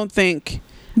 and I don't think.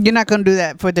 You're not gonna do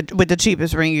that with the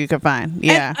cheapest ring you can find.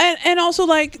 Yeah. And also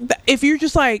like if you're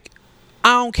just like,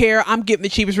 I don't care, I'm getting the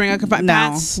cheapest ring I can find. No.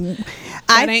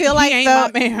 I ain't- feel he like ain't though,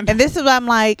 my man. and this is what I'm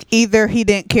like, either he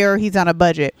didn't care or he's on a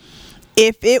budget.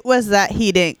 If it was that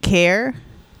he didn't care,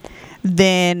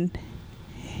 then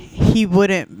he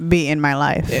wouldn't be in my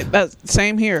life. That's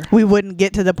same here. We wouldn't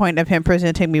get to the point of him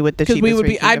presenting me with the Because cheapest we would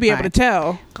ring be, he I'd could be able to find.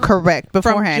 tell Correct,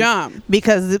 beforehand. from jump,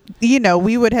 Because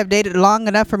we would have dated long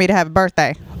enough for me to have a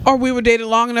birthday. or we were dated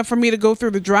long enough for me to go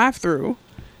through the drive-through.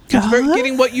 Because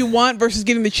getting what you want versus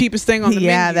getting the cheapest thing on the menu.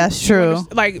 Yeah, that's You true.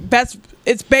 understand? Like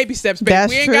it's baby steps, baby. That's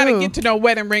We ain't gotta true. get to know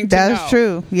wedding ring to That's know.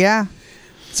 true. Yeah.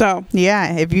 So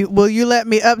Yeah. If you will you let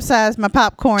me upsize my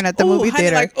popcorn at the ooh, movie honey,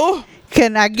 theater? like oh.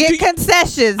 Can I get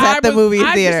concessions at the movie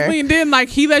I theater? just leaned in like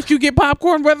he lets you get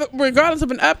popcorn regardless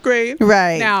of an upgrade.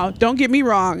 Right. Now, don't get me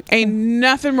wrong. Ain't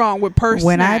nothing wrong with purse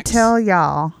When snacks. I tell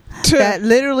y'all that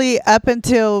literally up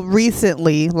until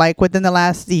recently, like within the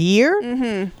last year,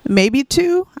 Mm-hmm. maybe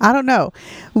 2, I don't know.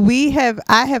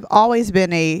 I have always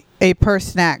been a purse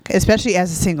snack, especially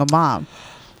as a single mom.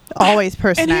 Always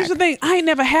purse And snack. here's the thing: I ain't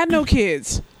never had no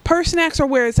kids. Purse snacks are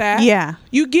where it's at. Yeah.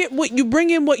 You get what you bring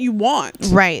in, what you want.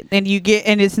 Right. And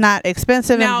it's not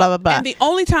expensive Now, and blah, blah, blah. and the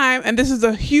only time, and this is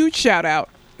a huge shout out,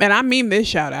 and I mean this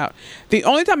shout out, the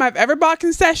only time I've ever bought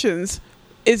concessions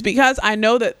is because I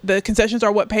know that the concessions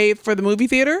are what pay for the movie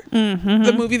theater. Mm-hmm.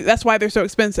 The movie, that's why they're so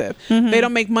expensive. Mm-hmm. They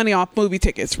don't make money off movie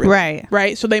tickets, really. Right.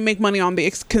 Right. So they make money on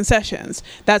the concessions.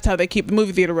 That's how they keep the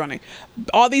movie theater running.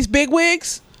 All these big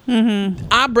wigs,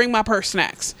 I bring my purse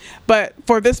snacks. But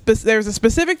for this, there's a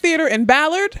specific theater in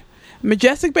Ballard,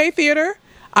 Majestic Bay Theater.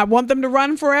 I want them to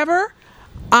run forever.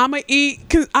 I'm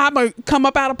gonna come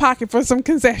up out of pocket for some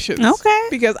concessions. Okay.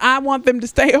 Because I want them to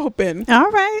stay open. All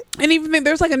right. And even think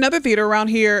there's like another theater around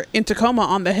here in Tacoma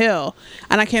on the hill,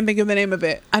 and I can't think of the name of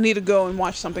it. I need to go and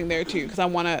watch something there too because I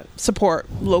want to support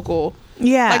local.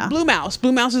 Yeah. Like Blue Mouse.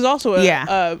 Blue Mouse is also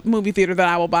a movie theater that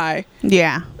I will buy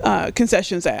Yeah.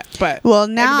 concessions at. But Well,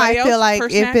 now I everybody feel else, like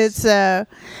purse if snacks?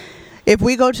 if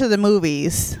we go to the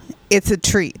movies, it's a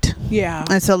treat. Yeah.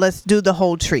 And so let's do the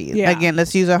whole treat. Yeah. Again,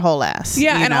 let's use our whole ass.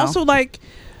 Yeah, you and know? also like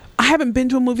I haven't been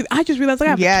to a movie. I just realized I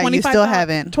have Yeah, a you $25 still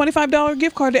haven't. $25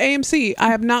 gift card to AMC. I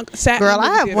have not sat. Girl, in a I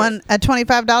movie have theater. a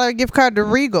 $25 gift card to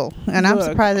Regal, and I'm Look,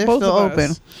 surprised they're both still of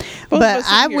open. us. Both of But us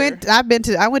I in here. went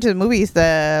to the movies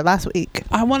the last week.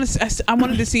 I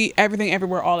wanted to see Everything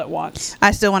Everywhere All at Once. I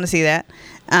still want to see that.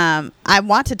 I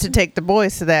wanted to take the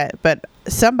boys to that, but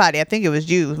somebody, I think it was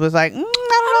you, was like, I don't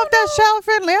know if that's child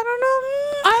friendly. I don't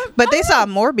know. But they saw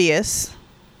Morbius.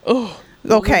 Oh,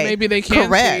 Okay, maybe they can.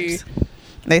 correct. See.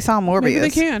 They saw Morbius. Maybe they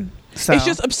can. So. It's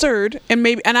just absurd, and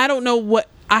I don't know what.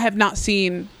 I have not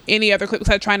seen any other clips.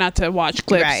 I try not to watch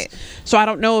clips, Right. so I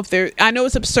don't know if they're. I know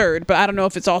it's absurd, but I don't know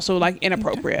if it's also like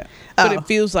inappropriate. But Oh. it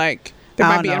feels like It I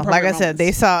might don't be know. inappropriate Like I said,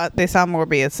 they saw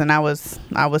Morbius, and I was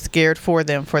scared for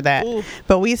them for that. Ooh.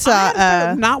 But we saw. I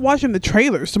started not watching the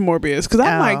trailers to Morbius because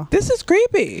I'm Oh. like, this is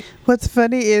creepy. What's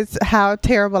funny is how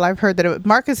terrible I've heard that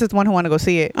Marcus is the one who wanted to go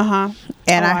see it.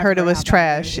 And And I heard it was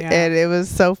trash, and it was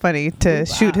so funny to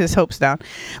shoot his hopes down.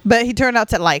 But he turned out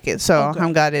to like it, so Okay.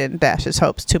 I'm glad it didn't dash his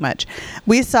hopes too much.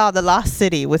 We saw The Lost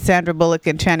City with Sandra Bullock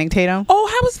and Channing Tatum. Oh,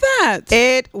 how was that?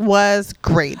 It was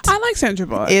great. I like Sandra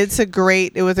Bullock. It was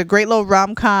a great little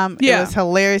rom-com. Yeah. It was a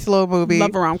hilarious little movie.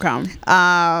 Love a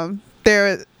rom-com.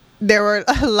 There were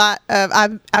a lot of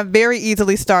I'm very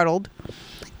easily startled.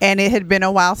 And it had been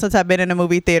a while since I've been in a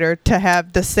movie theater to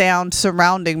have the sound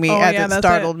surrounding me as it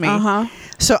startled me.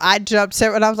 So I jumped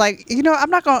several, and I was like, they're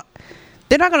not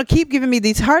gonna keep giving me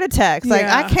these heart attacks. Like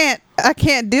Yeah. I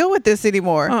can't deal with this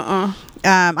anymore.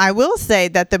 I will say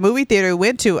that the movie theater we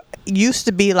went to used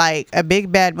to be like a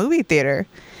big bad movie theater,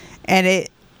 and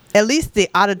at least the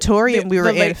auditorium we were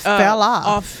in fell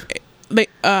off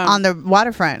on the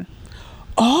waterfront.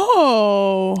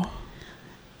 Oh.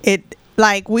 It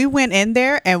like we went in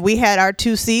there and we had our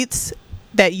 2 seats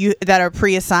that are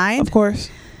pre-assigned. Of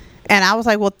course. And I was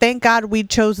like, well, thank God we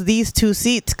chose these 2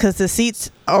 seats because the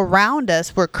seats around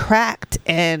us were cracked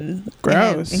and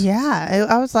gross.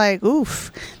 I was like,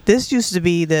 oof, this used to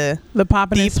be the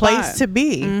poppin' place to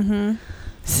be. Mm-hmm.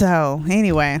 So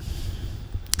anyway,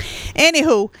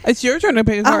 anywho, it's your turn to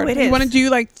pick a card. it You is. want to do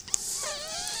like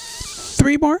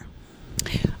 3 more?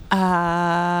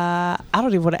 I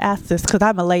don't even want to ask this because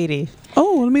I'm a lady.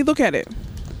 Oh, let me look at it.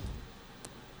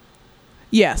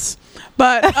 Yes,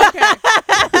 but okay.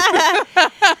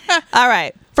 All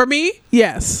right. For me,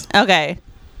 yes. Okay.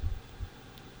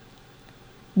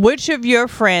 Which of your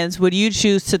friends would you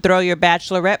choose to throw your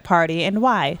bachelorette party and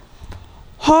why?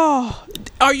 Oh,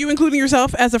 are you including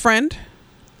yourself as a friend?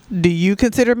 Do you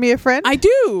consider me a friend? I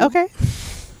do. Okay.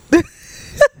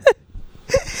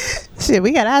 Shit,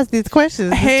 we got to ask these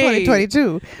questions. Hey. It's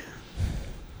 2022.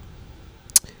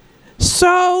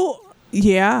 So,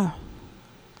 yeah.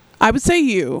 I would say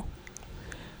you.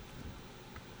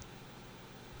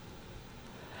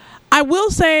 I will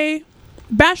say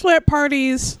bachelorette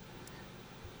parties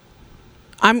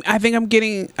I think I'm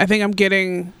getting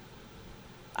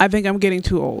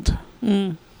too old.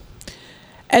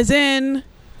 As in,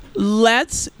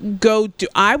 let's go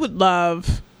I would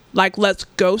love let's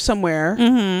go somewhere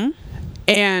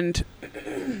and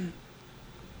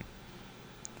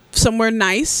somewhere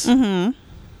nice.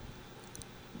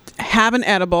 Have an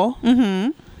edible.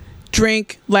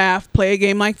 Drink, laugh, play a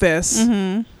game like this.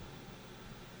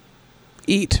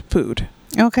 Eat food.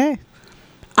 Okay.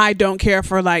 I don't care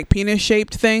for penis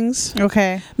shaped things.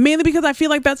 Okay. Mainly because I feel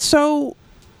like that's so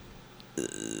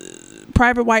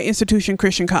private white institution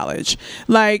Christian college.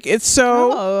 It's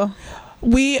so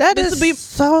that is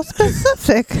so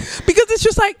specific. because it's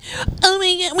just oh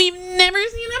my god, we've never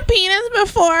seen a penis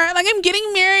before. I'm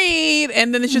getting married,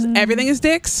 and then it's just everything is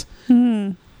dicks.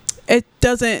 It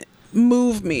doesn't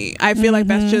move me. I feel like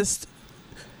that's just.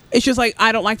 It's just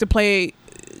I don't like to play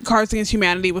Cards Against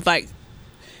Humanity with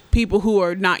people who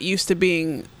are not used to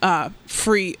being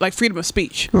free, freedom of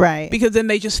speech, Right. because then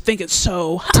they just think it's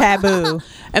so Taboo.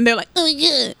 and they're oh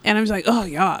yeah, and I'm just oh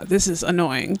yeah, this is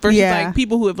annoying versus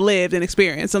people who have lived and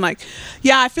experienced and I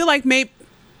feel like maybe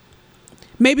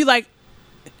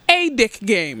a dick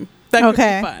game that could be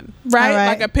fun, right? All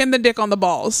right. A pin the dick on the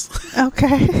balls.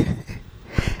 Okay.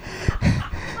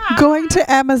 Going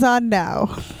to Amazon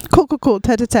now. Cool.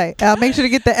 Tight. I'll make sure to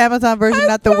get the Amazon version,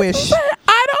 not the Wish.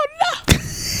 I don't know.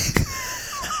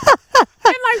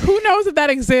 And who knows if that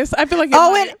exists? I feel like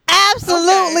It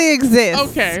absolutely exists.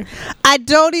 Okay. I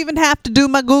don't even have to do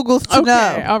my Googles to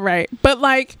know. All right. But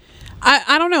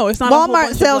I don't know. It's not a whole Walmart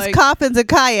bunch sells of, coffins and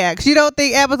kayaks. You don't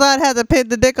think Amazon has a pin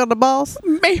the dick on the balls?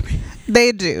 maybe.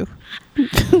 They do.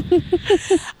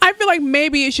 I feel like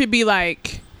maybe it should be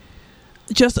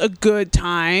just a good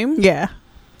time. Yeah.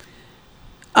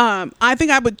 I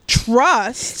think I would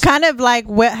trust. Kind of like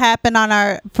what happened on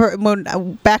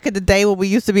back in the day when we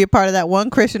used to be a part of that one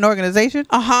Christian organization.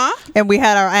 And we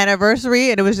had our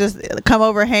anniversary and it was just come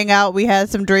over, hang out. We had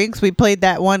some drinks. We played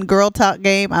that one girl talk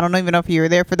game. I don't even know if you were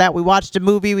there for that. We watched a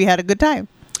movie. We had a good time.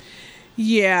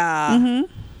 Yeah.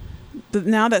 But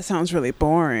now that sounds really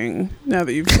boring. Now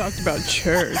that you've talked about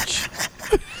church.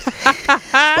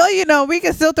 Well, we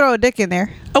can still throw a dick in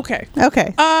there. Okay.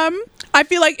 I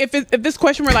feel like if this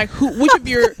question were which of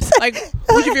your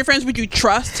friends would you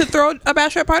trust to throw a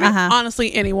bachelorette party?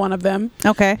 Honestly, any one of them.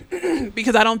 Okay.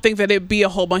 Because I don't think that it'd be a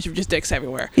whole bunch of just dicks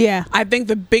everywhere. Yeah. I think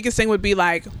the biggest thing would be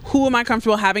who am I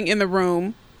comfortable having in the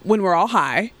room when we're all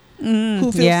high?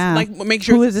 Who feels make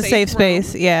sure who it's is a safe room.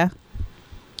 space? Yeah.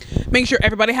 Make sure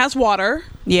everybody has water,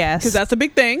 Yes. because that's a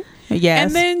big thing. Yes.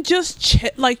 And then just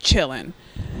chilling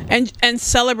and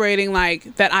celebrating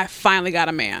like that I finally got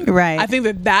a man. Right. I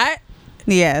think that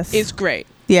yes. is great.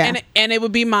 Yeah. And it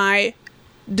would be my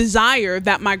desire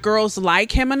that my girls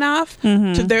like him enough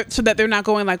so that they're not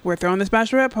going like, we're throwing this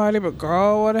bachelorette party, but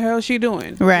girl, what the hell is she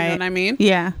doing? Right. You know what I mean?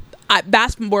 Yeah.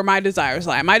 That's where my desires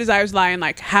lie. My desires lie in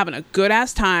like having a good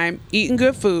ass time, eating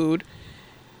good food,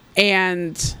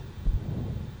 and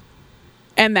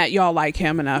that y'all like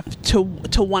him enough to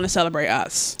want to celebrate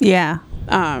us. Yeah.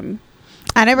 I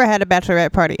never had a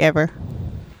bachelorette party ever.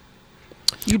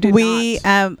 You did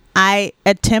not. I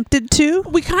attempted to.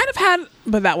 We kind of had,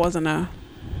 but that wasn't a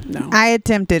no. I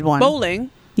attempted one. Bowling.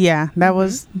 Yeah, that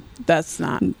was. That's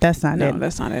not. That's not No, it.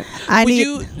 that's not it. I Would need-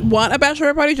 you want a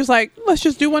bachelorette party? Just like, let's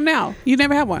just do one now. You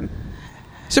never had one.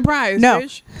 Surprise! No.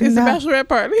 Bitch. It's No. a bachelorette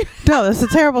party. No, it's a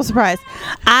terrible surprise.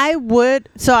 I would.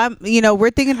 So I'm. We're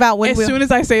thinking about when As we. soon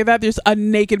as I say that, there's a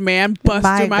naked man bust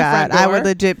my through my God, front door. I would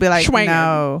legit be like, Schwangin'.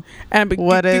 no. And be,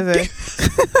 What is it?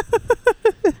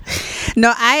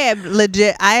 No, I am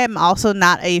legit. I am also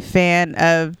not a fan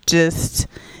of just.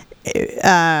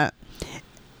 It's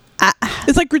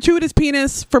like gratuitous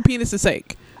penis for penis'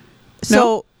 sake.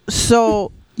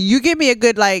 So you give me a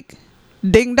good like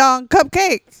ding dong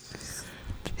cupcake.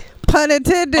 Pun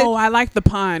intended. Oh, I like the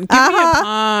pun. Give me a Uh-huh.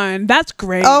 pun. That's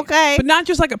great. Okay. But not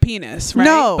just like a penis, right?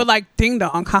 No. But like ding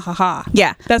dong, ha ha ha.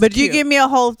 Yeah, That's but cute. you give me a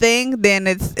whole thing, then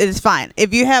it's fine.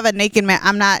 If you have a naked man,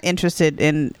 I'm not interested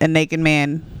in a naked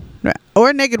man or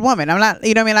a naked woman. I'm not.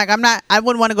 You know what I mean? Like I'm not. I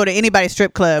wouldn't want to go to anybody's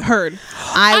strip club. Heard.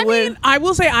 I would. mean, I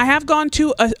will say I have gone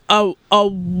to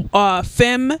a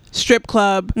femme strip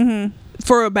club Mm-hmm.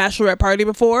 for a bachelorette party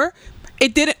before.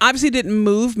 It didn't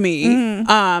move me,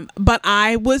 but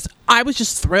I was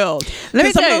just thrilled. Mm-hmm. Let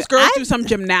me Some tell of you, do I've- some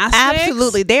gymnastics.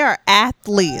 Absolutely, they are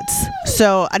athletes.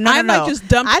 So no, I no, like no. just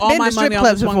dumped I've all been my to money strip on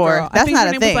clubs this one before. girl. I That's think not her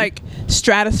a name thing. was like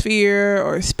Stratosphere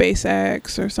or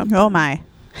SpaceX or something. Oh my.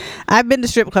 I've been to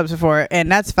strip clubs before,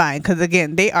 and that's fine because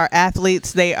again, they are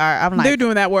athletes. They are. I'm like They're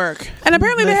doing that work, and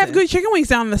apparently they have Listen. good chicken wings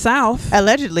down in the South.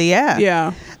 allegedly, yeah.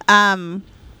 Yeah,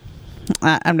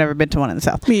 I've never been to one in the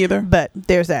South. me either. But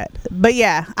there's that. But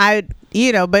yeah,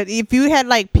 but if you had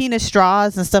like penis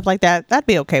straws and stuff like that, I'd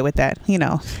be okay with that. You'd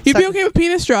So- be okay with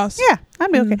penis straws. Yeah,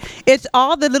 I'd be okay. It's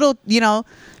all the little,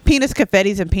 penis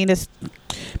confettis and penis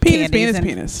penis, candies penis, and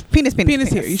penis. Penis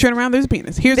here. You turn around, there's a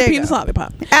penis. Here's There a you penis go.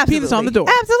 lollipop. Absolutely. Penis on the door.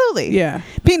 Absolutely. Yeah.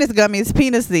 Penis gummies,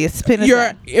 penis this, penis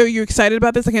that. Are you excited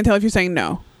about this? I can't tell if you're saying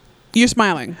no. You're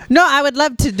smiling. No, I would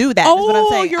love to do that. Is what I'm Oh,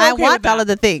 saying. you're I okay want with all that. of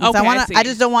the things. Okay, I see. I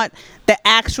just don't want the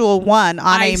actual one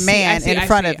on a man in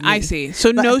front of me. I see.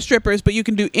 So But- no strippers, but you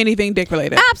can do anything dick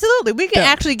related. Absolutely. We can Yeah.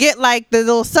 actually get like the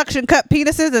little suction cup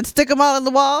penises and stick them all on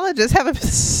the wall and just have it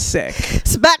Sick.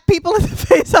 smack people in the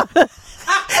face on it.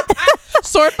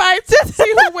 Sword fights. See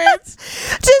who wins.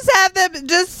 Just have them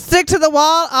just stick to the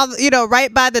wall on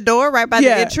right by the door, right by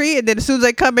Yeah. the entry, and then as soon as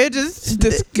they come in, just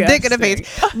Disgusting. dick in the face.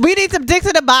 We need some dicks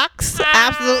in a box.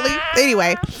 Absolutely.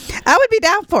 Anyway, I would be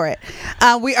down for it.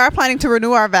 We are planning to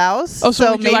renew our vows. Oh,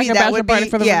 so would you maybe like a that bachelor would party be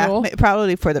for the renewal?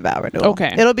 Probably for the vow renewal.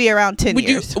 Okay. It'll be around 10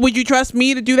 years. Would you trust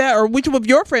me to do that, or which of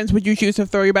your friends would you choose to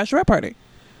throw your bachelorette party?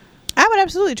 I would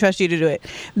absolutely trust you to do it.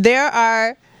 There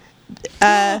are.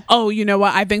 Oh, you know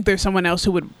what? I think there's someone else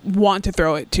who would want to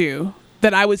throw it too.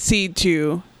 That I would cede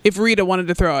to if Rita wanted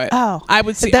to throw it. Oh, I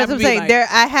would see. That's what I'm saying.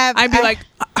 I'd be like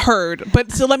heard,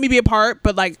 but so let me be a part,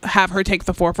 but like have her take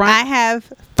the forefront. I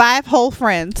have 5 whole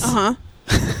friends. Uh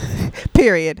huh.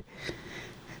 Period.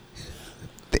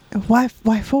 Why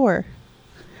 4?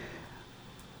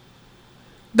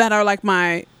 That are like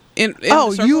my in Oh,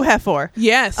 the circle. you have 4.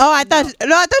 Yes. Oh, I thought you were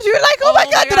like, oh my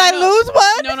God, did I no. lose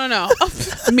one? No.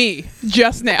 Me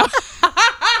just now.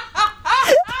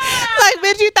 Like,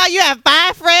 bitch, you thought you had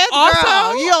 5 friends?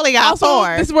 Girl, you only got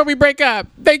 4. This is where we break up.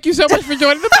 Thank you so much for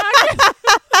joining the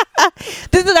podcast.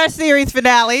 This is our series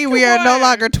finale. We are no on.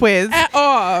 longer twins. At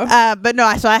all. But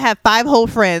no, so I have 5 whole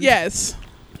friends. Yes.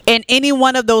 And any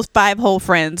one of those 5 whole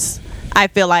friends, I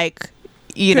feel like,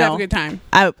 Could have a good time.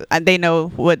 they know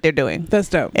what they're doing. That's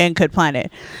dope. And could plan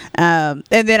it, and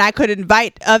then I could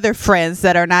invite other friends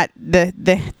that are not the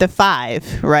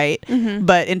 5, right? Mm-hmm.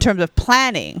 But in terms of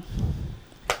planning,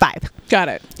 5, Got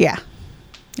it. yeah.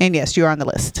 And yes, you're on the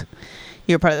list.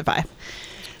 You're part of the 5.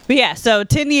 But yeah, so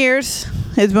 10 years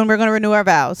is when we're going to renew our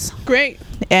vows, Great.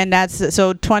 and that's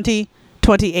so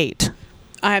 2028.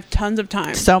 I have tons of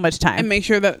time. So much time. And make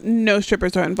sure that no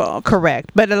strippers are involved.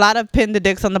 Correct. But a lot of pin the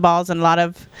dicks on the balls and a lot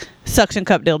of suction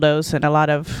cup dildos and a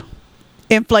lot of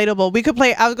inflatable. We could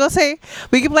play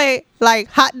like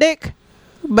hot dick,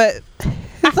 but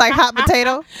looks like hot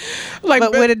potato, Like,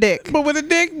 but with a dick. But with a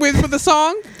dick, with the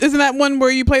song, isn't that one where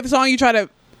you play the song, you try to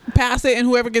pass it, and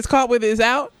whoever gets caught with it is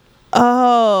out?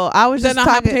 Oh, I was Is that just not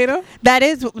hot talking. potato?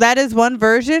 That is one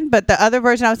version, but the other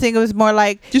version I was thinking was more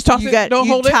like Just toss you it, don't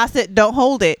you hold it? toss it, don't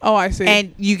hold it. Oh, I see.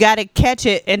 And you got to catch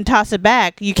it and toss it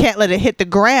back. You can't let it hit the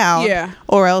ground. Yeah.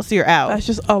 Or else you're out. That's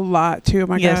just a lot too.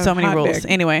 My yeah, God, so many hot rules. dick.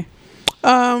 Anyway,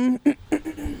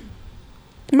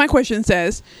 My question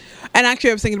says, and actually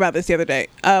I was thinking about this the other day.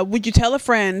 Would you tell a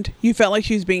friend you felt like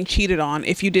she was being cheated on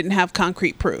if you didn't have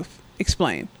concrete proof?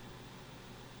 Explain.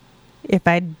 if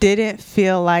I didn't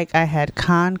feel like I had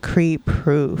concrete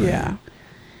proof, Yeah.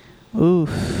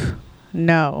 oof,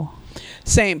 no.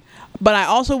 Same. But I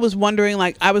also was wondering,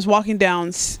 like, I was walking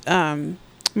down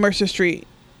Mercer Street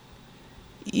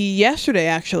yesterday,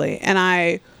 actually, and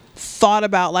I thought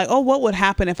about, like, oh, what would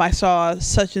happen if I saw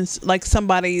such and like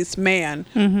somebody's man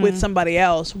with somebody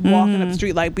else walking up the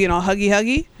street, like being all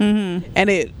huggy, and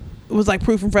it was like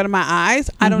proof in front of my eyes.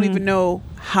 I don't even know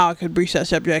how I could breach that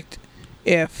subject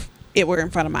if it were in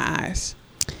front of my eyes.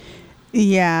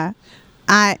 Yeah,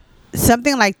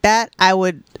 something like that. I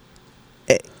would.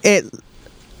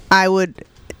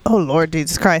 Oh Lord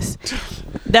Jesus Christ!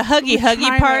 The huggy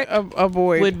Trying part to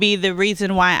avoid would be the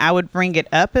reason why I would bring it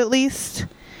up at least.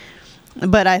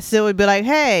 But I still would be like,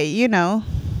 hey, you know,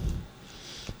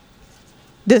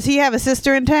 does he have a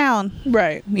sister in town?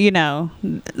 right. You know,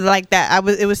 like that.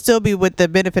 It would still be with the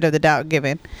benefit of the doubt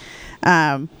given.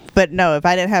 But no, if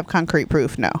I didn't have concrete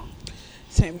proof, no.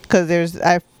 Same. Because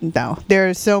there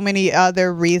are so many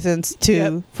other reasons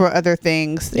for other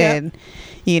things, Yep. and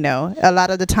you know, a lot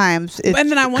of the times it's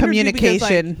And then I wonder, too, because, like,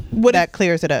 communication what that if-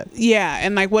 clears it up. Yeah,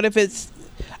 and like, what if it's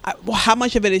how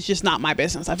much of it is just not my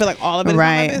business? I feel like all of it is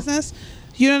Right. not my business.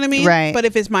 You know what I mean? Right. But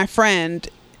if it's my friend,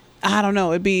 I don't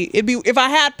know. It'd be if I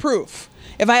had proof.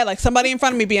 If I had like somebody in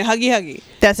front of me being huggy,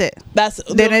 That's it. that's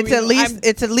the Then only reason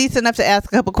it's at least enough to ask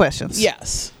a couple questions.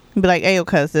 yes, Be like, hey,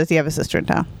 cuz, does he have a sister in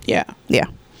town? yeah, Yeah.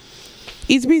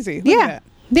 easy peasy. Look at Yeah. that.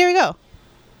 There we go.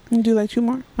 You can do like 2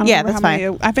 more. I don't Yeah, remember that's how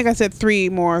many- I think I said 3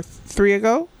 more 3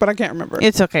 ago, but I can't remember.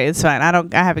 It's okay. It's fine. I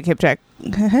haven't kept track.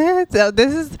 So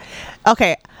this is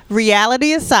okay.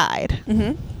 Reality aside.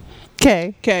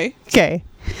 Okay. Okay. Okay.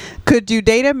 Could you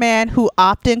date a man who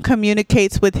often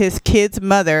communicates with his kid's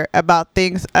mother about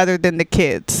things other than the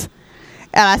kids?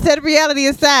 And I said reality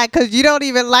aside because you don't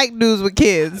even like news with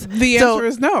kids. The So- answer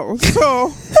is no.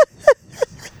 So,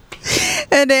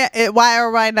 And then why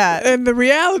or why not? and the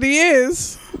reality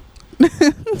is,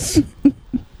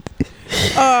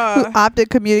 Who often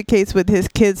communicates with his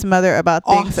kid's mother about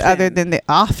things Often. other than the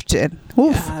often.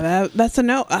 Oof. that's a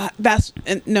no.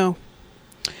 No.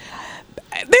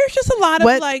 There's just a lot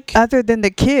What of like. other than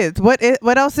the kids? What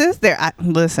else is there?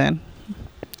 Listen.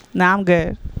 Nah, I'm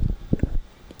good.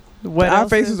 What Our else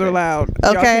faces is are there? loud.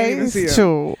 Y'all can't Okay, even see 'em.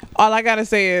 sure. All I gotta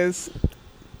say is,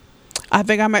 I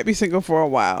think I might be single for a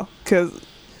while because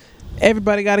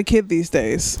everybody got a kid these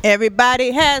days,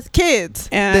 Everybody has kids.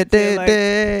 And I feel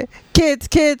like-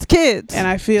 Kids. and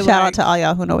I feel Shout like out to all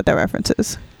y'all who know what that reference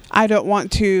is. I don't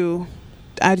want to.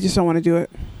 I just don't want to do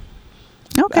it.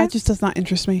 Okay. That just does not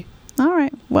interest me. All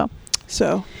right. Well.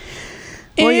 So,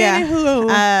 Well, yeah.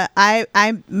 Anywho.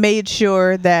 I made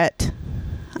sure that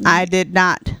I did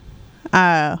not.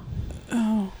 I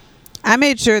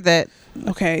made sure that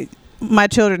Okay. my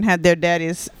children had their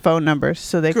daddy's phone numbers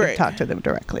so they could Great. talk to them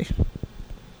directly.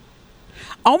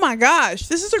 Oh my gosh,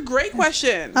 this is a great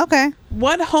question. Okay.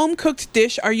 What home cooked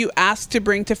dish are you asked to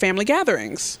bring to family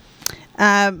gatherings?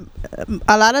 A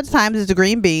lot of times it's the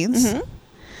green beans.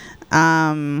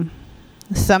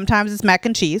 Sometimes it's mac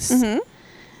and cheese.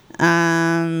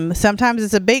 Sometimes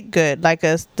it's a baked good, like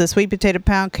the sweet potato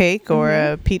pound cake or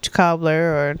a peach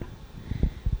cobbler, or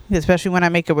especially when I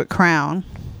make it with Crown.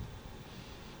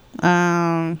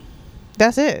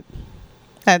 That's it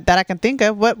that I can think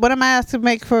of. What am I asked to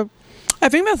make for? I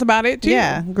think that's about it too.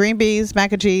 Yeah, green beans,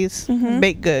 mac and cheese,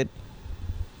 baked good.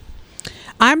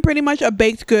 I'm pretty much a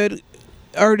baked good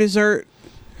or dessert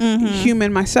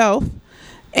human myself,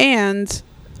 and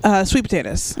sweet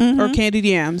potatoes or candied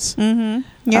yams.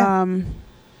 Yeah. And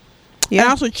I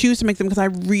also choose to make them because I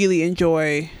really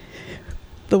enjoy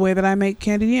the way that I make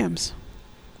candied yams.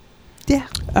 Yeah.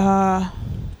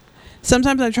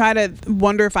 Sometimes I try to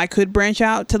wonder if I could branch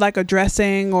out to like a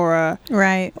dressing or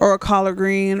a collard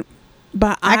green,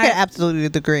 but I could absolutely do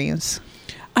the greens.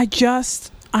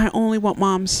 I only want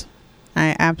mom's.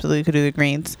 I absolutely could do the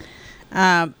greens.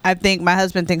 I think my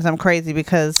husband thinks I'm crazy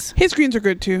because His greens are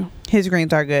good too. his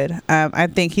greens are good. I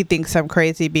think he thinks I'm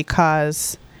crazy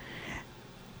because,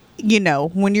 you know,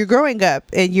 when you're growing up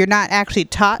and you're not actually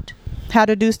taught how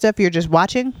to do stuff, you're just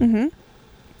watching.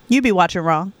 You be watching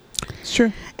wrong. It's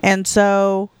true. And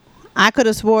so I could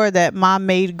have swore that mom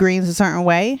made greens a certain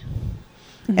way.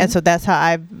 And so that's how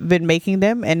I've been making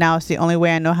them. And now it's the only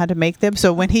way I know how to make them.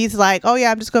 So when he's like, oh,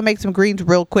 yeah, I'm just going to make some greens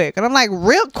real quick. And I'm like,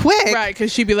 real quick? Right,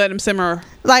 because she'd be letting him simmer.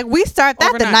 Like, we start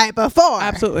that the Overnight. night before.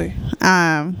 Absolutely.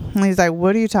 And he's like,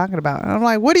 what are you talking about? And I'm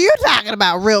like, what are you talking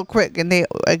about real quick? And they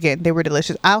were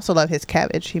delicious. I also love his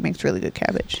cabbage. He makes really good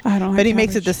cabbage. I don't But have he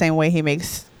makes it cabbage. the same way he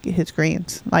makes his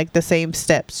greens. Like the same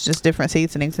steps, just different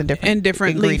seasonings and different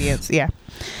leaf. ingredients. Yeah.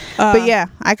 But yeah,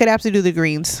 I could absolutely do the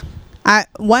greens.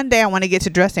 One day I want to get to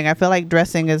dressing. I feel like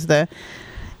dressing is I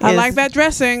like that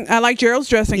dressing. I like Gerald's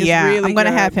dressing. Yeah, It's really I'm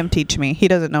gonna good. have him teach me. He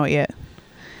doesn't know it yet.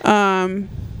 I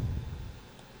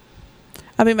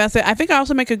think that's it. I think I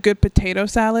also make a good potato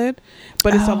salad,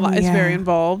 but it's it's yeah. very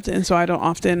involved, and so I don't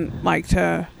often like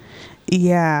to.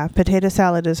 Yeah, potato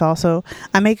salad is also.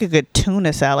 I make a good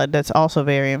tuna salad that's also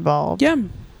very involved. Yeah.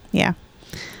 Yeah.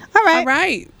 All right. All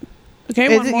right. Okay.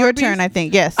 Is one it more, your please? turn? I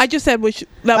think yes. I just said which.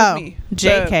 That was me.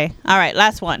 JK. All right,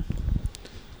 last one.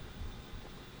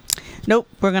 Nope,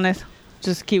 we're gonna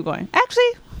just keep going.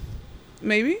 Actually,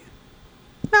 Maybe.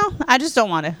 no, I just don't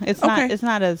want to. It's not. Okay. It's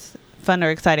not as fun or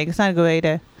exciting. It's not a good way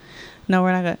to. No,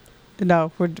 we're not gonna.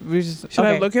 No, we're just. Should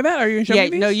I look at that? Are you gonna show Yeah, me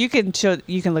these? no, you can show.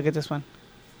 You can look at this one.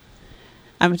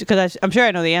 I'm sure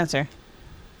I know the answer.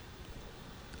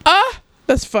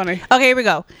 That's funny. Okay, here we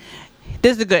go.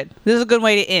 This is good. This is a good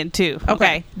way to end too.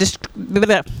 Okay.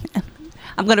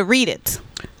 I'm gonna read it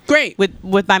Great.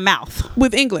 with my mouth.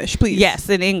 With English, please. Yes,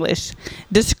 in English.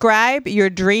 Describe your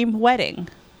dream wedding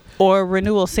or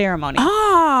renewal ceremony.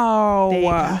 Oh. There you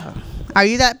go. Are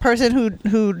you that person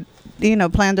who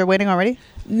planned their wedding already?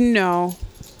 No.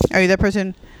 Are you that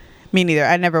person? Me neither.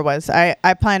 I never was. I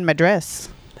planned my dress.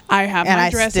 I have And my I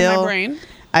dress in still- my brain.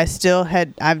 I still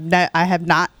had. I have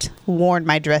not worn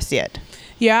my dress yet.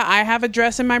 Yeah, I have a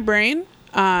dress in my brain.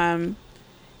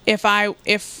 If I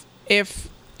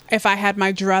had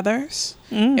my druthers,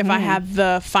 if I had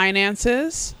the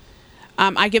finances,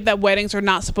 I get that weddings are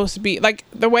not supposed to be like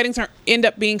the weddings end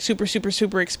up being super super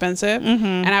super expensive,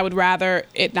 and I would rather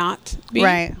it not be.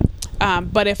 Right.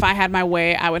 But if I had my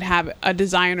way, I would have a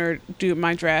designer do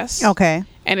my dress. Okay.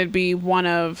 And it'd be one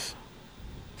of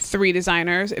 3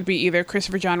 designers. It'd be either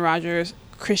Christopher John Rogers,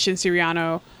 Christian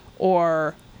Siriano,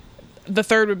 or the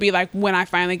third would be like when I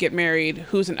finally get married,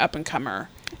 who's an up and comer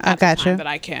at the time that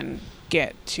I can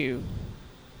get to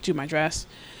do my dress.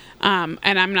 And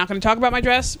I'm not going to talk about my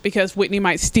dress because Whitney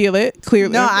might steal it.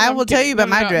 Clearly, No, I will tell you about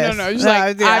my dress. No, just No,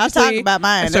 like yeah, I'll talk obviously, about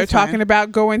mine. I start That's fine. talking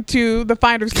about going to the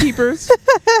Finders Keepers.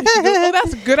 And she goes, oh,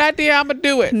 that's a good idea. I'm gonna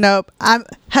do it. Nope.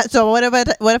 So what if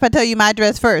I tell you my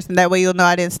dress first, and that way you'll know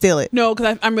I didn't steal it. No,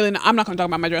 because I'm not going to talk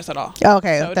about my dress at all.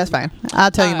 Okay, So it that's doesn't fine.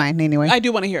 I'll tell you mine anyway. I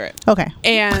do want to hear it. Okay.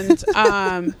 And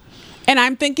and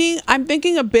I'm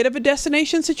thinking a bit of a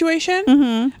destination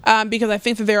situation, because I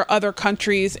think that there are other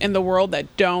countries in the world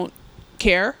that don't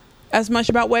care as much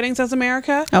about weddings as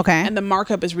America. Okay. And the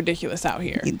markup is ridiculous out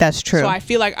here. That's true. So I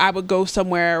feel like I would go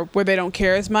somewhere where they don't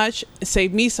care as much,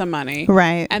 save me some money.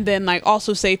 Right. And then like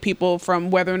also save people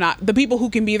from whether or not the people who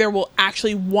can be there will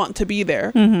actually want to be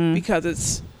there because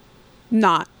it's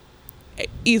not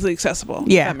easily accessible.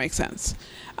 Yeah. If that makes sense.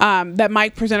 That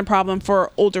might present a problem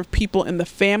for older people in the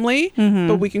family,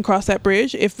 but we can cross that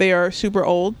bridge if they are super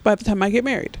old by the time I get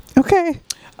married. Okay.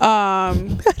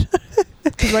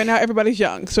 Because right now everybody's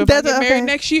young. So if I get married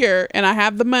next year and I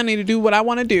have the money to do what I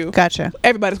want to do, Gotcha.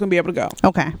 everybody's going to be able to go.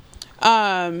 Okay.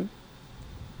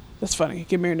 That's funny.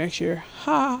 Get married next year.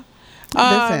 Ha.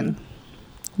 Listen.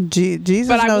 Jesus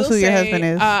But I knows will who your say, husband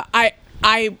is.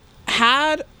 I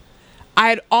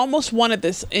had almost wanted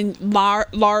this in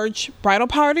large bridal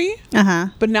party,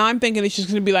 but now I'm thinking it's just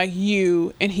going to be like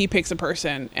you and he picks a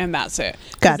person and that's it.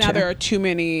 'Cause Gotcha. Now there are too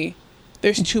many.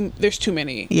 There's too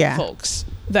many Yeah. folks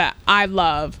that I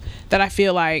love that I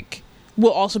feel like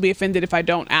will also be offended if I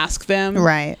don't ask them.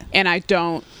 Right. And I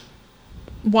don't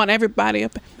want everybody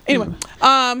up. Anyway,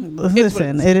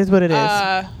 Listen, it is what it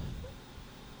is.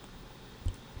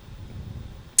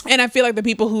 And I feel like the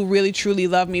people who really truly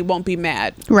love me won't be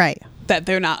mad Right. that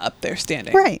they're not up there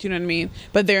standing. Right. Do you know what I mean?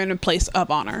 But they're in a place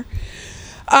of honor.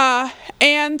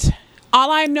 And all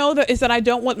I know is that I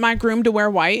don't want my groom to wear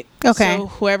white. Okay. So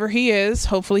whoever he is,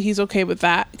 hopefully he's okay with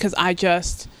that because I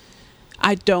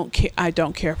don't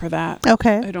care for that.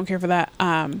 Okay. I don't care for that.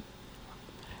 And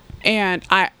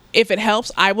if it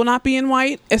helps, I will not be in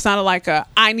white. It's not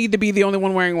I need to be the only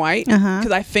one wearing white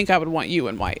because I think I would want you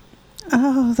in white.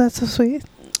 Oh, that's so sweet.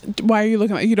 Why are you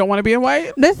looking you don't want to be in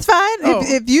white? That's fine. Oh.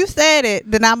 If you said it,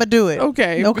 then I'm going to do it.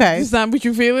 Okay. Okay. Is that what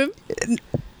you're feeling?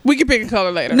 We can pick a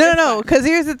color later. No, It's no, fine. because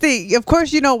here's the thing. Of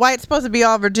course, you know white's supposed to be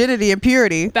all virginity and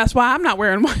purity. That's why I'm not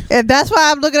wearing white. And that's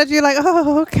why I'm looking at you like,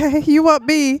 oh, okay. You want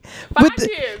me with the,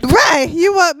 kids. right?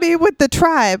 You want me with the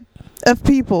tribe of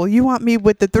people. You want me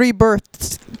with the 3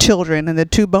 birth children and the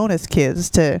 2 bonus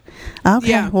kids to. Okay,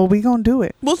 Yeah. well, we gonna do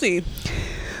it. We'll see.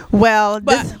 Well,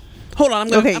 But this, hold on,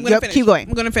 I'm gonna yep, finish. keep going.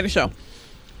 I'm gonna finish though,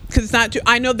 because it's not too.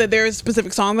 I know that there's a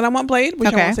specific song that I want played, which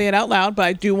I Okay. won't say it out loud, but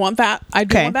I do want that. I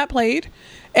do Okay. want that played,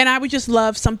 and I would just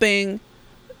love something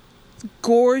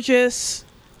gorgeous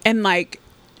and like.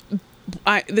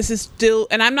 This is still,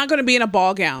 and I'm not going to be in a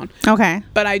ball gown, okay.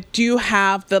 but I do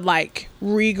have the like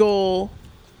regal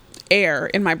air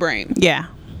in my brain. Yeah.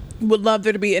 Would love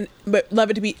there to be but love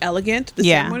it to be elegant. The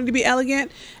Yeah. ceremony to be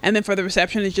elegant, and then for the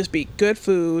reception to just be good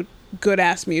food, good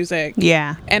ass music.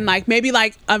 Yeah. And like maybe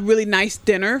like a really nice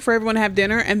dinner for everyone to have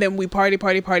dinner, and then we party,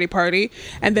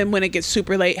 and then when it gets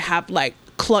super late, have like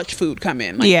clutch food come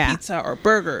in, like Yeah. pizza or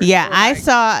burgers. Yeah, or, I like,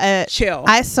 saw chill.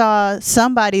 I saw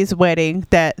somebody's wedding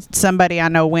that somebody I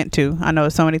know went to. I know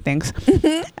so many things.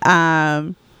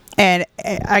 And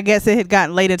I guess it had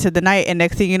gotten late into the night, and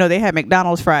next thing you know, they had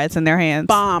McDonald's fries in their hands.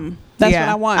 bomb. That's Yeah, what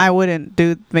I want. I wouldn't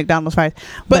do McDonald's fries,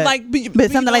 but you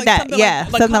something know, like that. Yeah,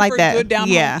 something like comfort, that. Good down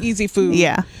Yeah. home, easy food.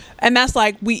 Yeah. And that's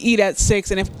like we eat at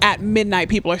 6, and if at midnight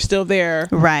people are still there,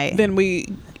 Right. then we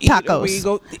eat, or Tacos, we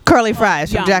go. curly fries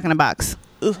from Yum. Jack in the Box.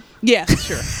 Yeah,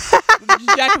 sure.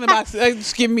 Jack in the Box.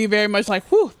 It's giving me very much like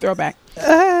whew, throwback.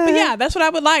 But yeah, that's what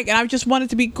I would like, and I just want it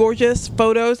to be gorgeous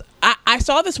photos. I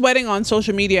saw this wedding on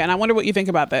social media, and I wonder what you think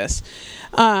about this,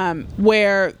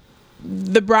 where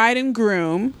the bride and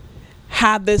groom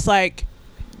had this like.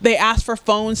 They asked for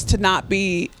phones to not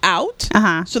be out,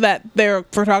 so that their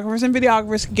photographers and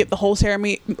videographers can get the whole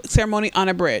ceremony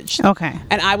unabridged. Okay.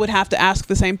 And I would have to ask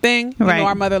the same thing. You Right. know,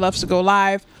 our mother loves to go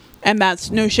live, and that's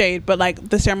no shade, but like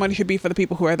the ceremony should be for the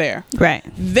people who are there. Right.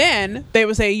 Then they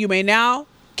would say, "You may now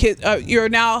kiss. You're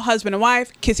now husband and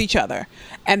wife. Kiss each other."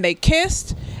 And they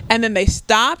kissed, and then they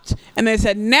stopped, and they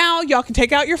said, "Now y'all can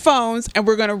take out your phones, and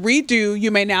we're gonna redo.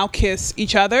 You may now kiss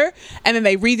each other." And then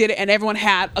they redid it, and everyone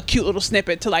had a cute little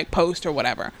snippet to like post or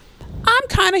whatever. I'm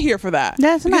kind of here for that.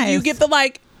 That's Because You nice. get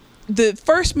the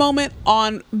first moment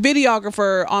on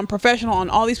videographer, on professional, on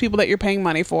all these people that you're paying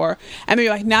money for, and then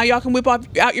you're like, now y'all can whip out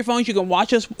your phones. You can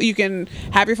watch us. You can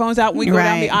have your phones out when we go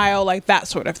down the Right. aisle, like that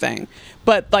sort of thing.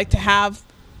 But like to have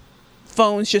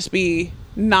phones just be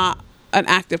not an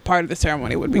active part of the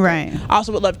ceremony would be good. Right. I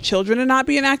also would love children to not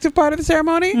be an active part of the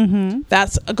ceremony. Mm-hmm.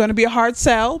 That's going to be a hard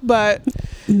sell, but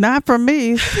Not for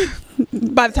me.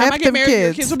 by the time F I get them married, your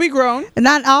kids. kids will be grown.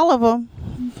 Not all of them.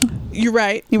 You're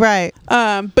right. You're right.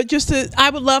 But I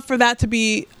would love for that to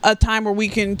be a time where we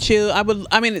can chill.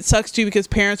 I mean, it sucks too because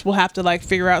parents will have to like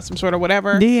figure out some sort of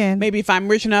whatever. Yeah. Maybe if I'm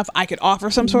rich enough, I could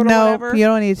offer some sort of No, whatever. you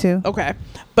don't need to. Okay.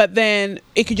 But then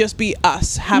it could just be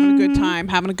us having a good Mm-hmm. time,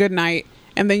 having a good night,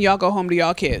 and then y'all go home to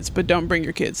y'all kids, but don't bring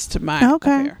your kids to my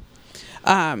Okay.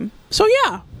 affair. So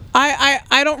yeah,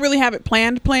 I don't really have it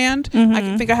planned. Mm-hmm.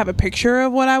 I think I have a picture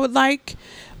of what I would like,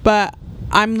 but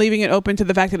I'm leaving it open to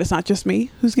the fact that it's not just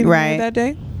me who's getting Right. married that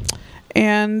day.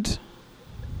 And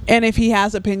if he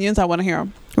has opinions, I want to hear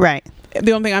them. Right.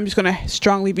 The only thing I'm just going to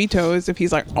strongly veto is if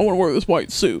he's like, I want to wear this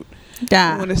white suit. I'm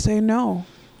Yeah. going to say no.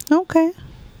 Okay.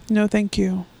 No, thank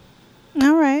you.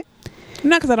 All right.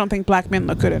 Not because I don't think black men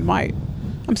look good in white.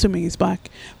 I'm assuming he's black.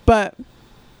 But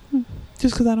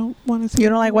just because I don't want to see You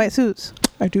don't like white suits?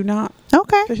 I do not.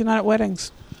 Okay. Especially not at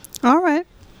weddings. All right.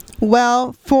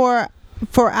 Well, for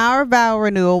our vow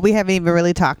renewal, we haven't even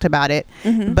really talked about it,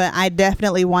 but I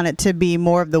definitely want it to be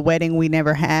more of the wedding we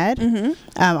never had.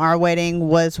 Our wedding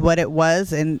was what it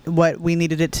was and what we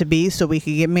needed it to be so we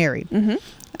could get married.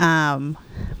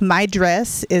 My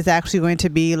dress is actually going to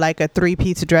be like a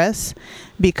 3-piece dress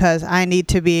because I need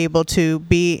to be able to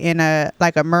be in a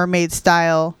mermaid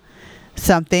style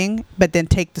something, but then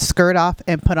take the skirt off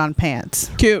and put on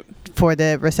pants Cute. for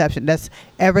the reception. That's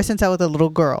ever since I was a little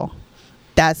girl.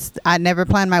 I never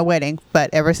planned my wedding,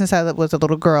 but ever since I was a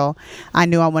little girl, I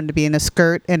knew I wanted to be in a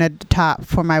skirt and a top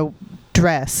for my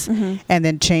dress and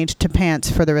then change to pants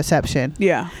for the reception.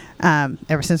 Yeah.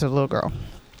 Ever since I was a little girl.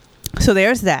 So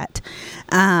there's that.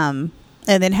 And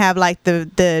then have like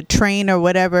the train or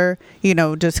whatever,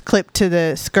 just clip to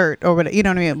the skirt or whatever, you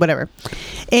know what I mean? Whatever.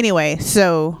 Anyway,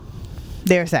 so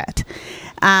there's that.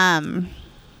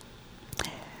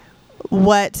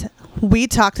 What we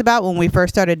talked about when we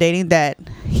first started dating, that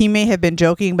he may have been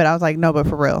joking, but I was like, no, but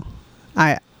for real,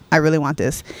 I really want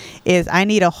this, is I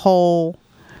need a whole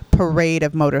parade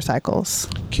of motorcycles.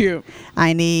 Cute.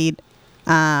 I need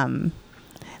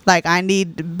Like I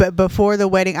need before the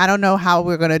wedding. I don't know how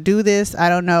we're gonna do this. I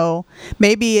don't know.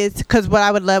 Maybe it's because what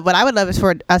I would love is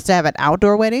for us to have an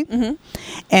outdoor wedding,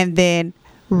 and then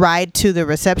ride to the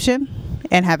reception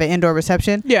and have an indoor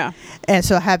reception. Yeah. And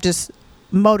so have just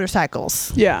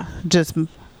motorcycles. Yeah. Just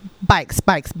bikes.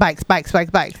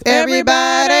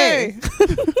 Everybody.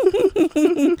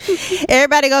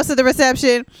 Everybody goes to the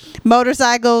reception.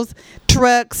 Motorcycles,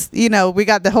 trucks. You know, we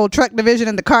got the whole truck division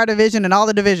and the car division and all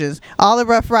the divisions. All the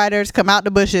Rough Riders come out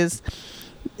the bushes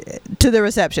to the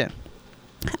reception.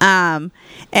 And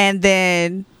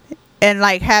then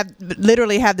like have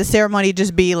the ceremony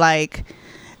just be like,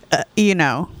 you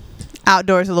know,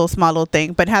 outdoors, a small little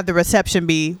thing, but have the reception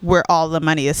be where all the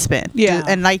money is spent. Yeah.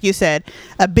 And like you said,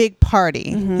 a big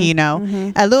party, you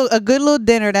know, a good little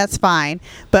dinner, that's fine.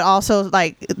 But also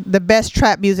like the best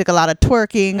trap music, a lot of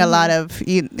twerking, a lot of,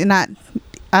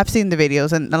 I've seen the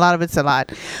videos and a lot of it's a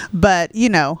lot, but you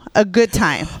know, a good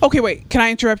time. Okay, wait, can I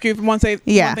interrupt you for one second?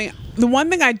 Yeah. The one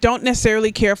thing I don't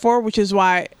necessarily care for, which is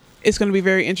why it's going to be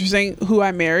very interesting who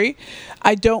I marry,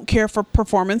 I don't care for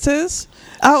performances.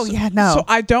 Oh yeah, no. So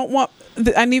I don't want.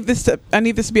 I need this to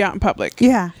be out in public.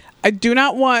 Yeah. I do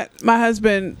not want my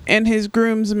husband and his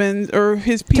groomsmen or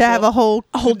his people To have a whole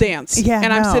dance. Yeah,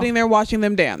 and I'm no. sitting there watching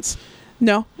them dance.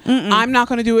 No, I'm not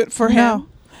going to do it for him. No.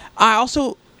 I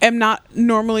also am not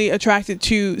normally attracted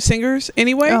to singers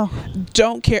anyway. Oh.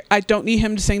 Don't care. I don't need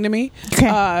him to sing to me.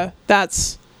 Okay.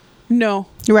 That's no.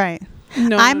 Right.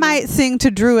 No, I no, might sing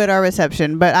to Drew at our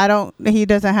reception, but he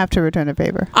doesn't have to return the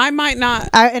favor. I might not.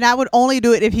 I would only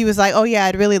do it if he was like, oh yeah,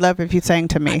 I'd really love if you sang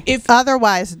to me.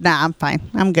 Otherwise, nah, I'm fine.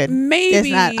 I'm good.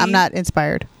 Maybe I'm not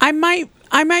inspired. I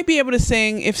might be able to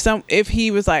sing if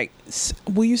he was like,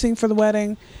 will you sing for the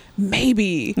wedding?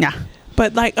 Maybe. Yeah.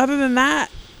 But like other than that,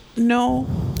 no.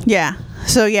 Yeah.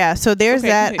 So there's Okay,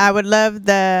 that. continue. I would love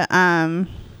the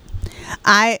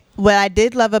what I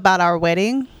did love about our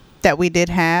wedding that we did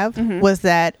have was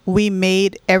that we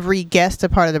made every guest a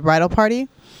part of the bridal party.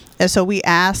 And so we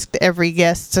asked every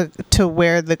guest to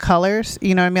wear the colors,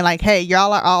 you know what I mean? Like, hey,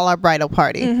 y'all are all our bridal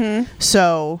party.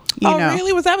 So, you know.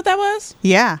 Really? Was that what that was?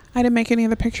 Yeah. I didn't make any of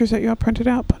the pictures that y'all printed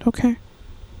out, but okay.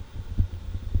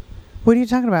 What are you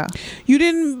talking about? You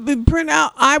didn't print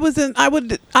out. I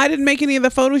didn't make any of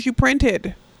the photos you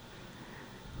printed.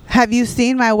 Have you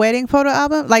seen my wedding photo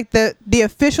album? Like the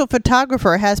official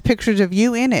photographer has pictures of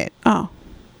you in it. Oh.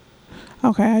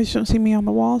 Okay, I just don't see me on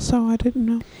the wall, so I didn't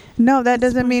know. No, that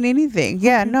doesn't mean anything.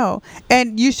 Yeah, no.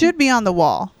 And you should be on the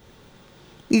wall.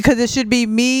 Because it should be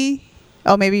me.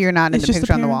 Oh, maybe you're not in It's the just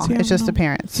picture the on the wall. parents, yeah, It's just no. the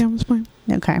parents. Yeah, that's fine.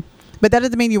 Okay. But that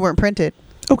doesn't mean you weren't printed.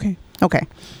 Okay. Okay.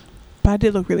 But I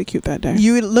did look really cute that day.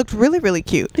 You looked really, really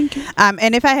cute. Thank you.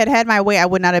 And if I had had my way, I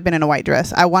would not have been in a white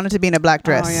dress. I wanted to be in a black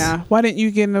dress. Oh yeah. Why didn't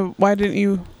you?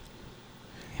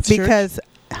 Because,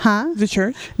 The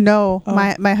church? No, Oh.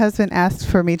 my husband asked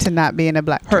for me to not be in a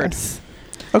black Heard. dress.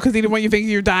 Oh, because he didn't want you to think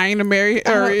you're dying to marry,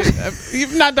 or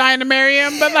you're not dying to marry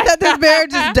him, but like That this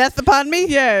marriage is death upon me?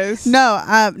 Yes. No,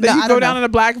 That no, you I go don't down know. in a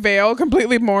black veil,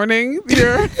 completely mourning.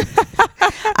 You're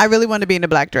I really wanted to be in a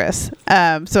black dress.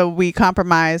 So we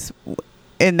compromised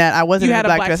in that I wasn't You in had a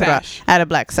a black black dress at all. sash. I had a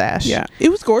black sash. yeah. It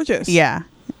was gorgeous. Yeah.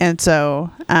 And so,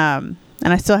 and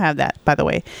I still have that, by the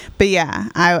way. But yeah,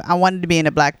 I wanted to be in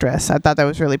a black dress. I thought that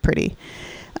was really pretty.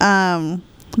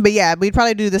 But yeah, we'd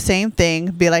probably do the same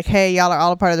thing. Be like, hey, y'all are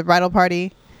all a part of the bridal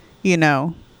party. You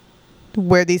know,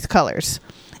 wear these colors,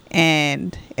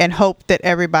 and hope that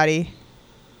everybody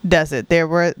does it. There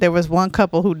was one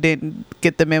couple who didn't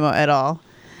get the memo at all,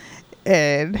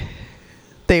 and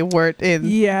they weren't in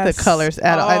Yes. the colors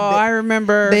at all. Oh, I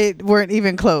remember. They weren't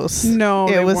even close. No,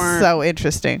 it they was weren't. so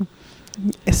interesting.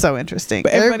 It's so interesting.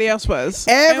 But everybody else was.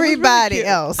 And it was really Everybody cute.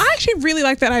 else. I actually really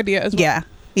like that idea as well. Yeah.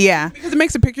 Yeah. Because it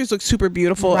makes the pictures look super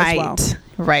beautiful as well.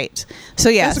 Right. So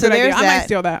yeah. That's a so good idea. there's I might that.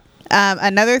 steal that.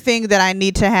 Another thing that I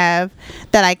need to have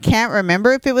that I can't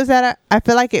remember if it was that I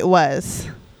feel like it was.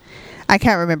 I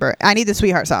can't remember. I need the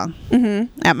Sweetheart song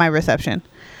at my reception.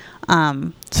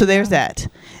 So there's that.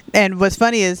 And what's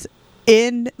funny is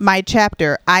in my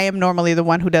chapter, I am normally the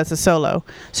one who does the solo.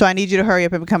 So I need you to hurry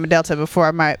up and become a Delta before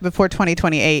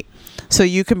 2028, so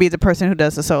you can be the person who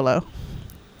does the solo.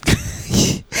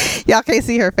 Y'all can't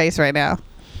see her face right now.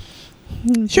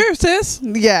 Sure, sis.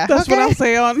 Yeah, That's what I'll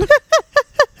say on.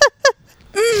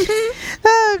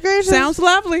 Oh, gracious. Sounds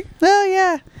lovely. Oh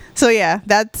yeah. So yeah,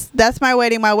 that's my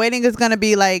wedding. My wedding is gonna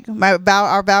be like our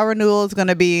vow renewal is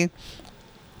gonna be,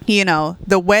 you know,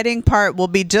 the wedding part will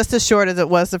be just as short as it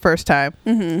was the first time,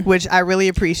 which I really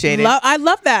appreciate it. I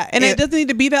love that. And it doesn't need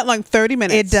to be that long, 30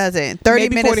 minutes. It doesn't. 30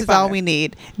 Maybe minutes is all 45. we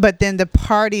need. But then the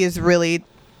party is really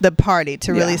the party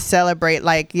to really Yeah. celebrate.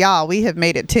 Like, y'all, we have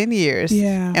made it 10 years,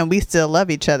 Yeah. and we still love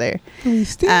each other. We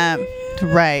still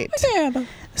Right. together.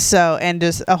 So, and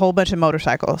just a whole bunch of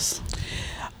motorcycles.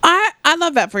 I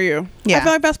love that for you. Yeah. I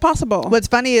feel like that's possible. What's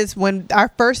funny is when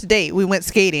our first date, we went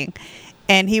skating,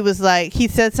 and he was like, I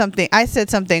said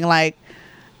something like,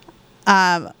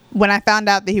 when I found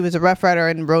out that he was a Rough Rider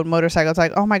and rode motorcycles,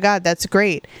 like, oh my God, that's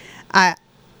great.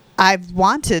 I've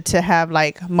wanted to have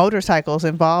like motorcycles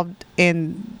involved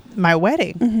in my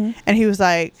wedding. Mm-hmm. And he was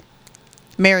like,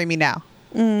 marry me now.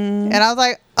 And I was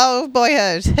like, oh boy,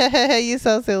 hush. You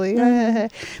so silly.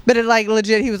 But it like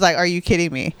legit, he was like, are you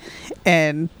kidding me?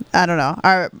 And I don't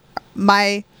know,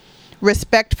 my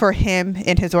respect for him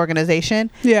and his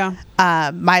organization. Yeah. I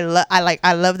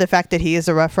love the fact that he is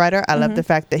a Rough Rider. I love the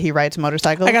fact that he rides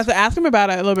motorcycles. I got to ask him about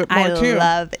it a little bit more too.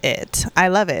 I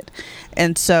love it.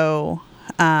 And so,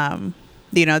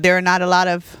 you know, there are not a lot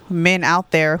of men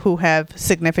out there who have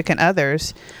significant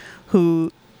others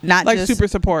who not Like just super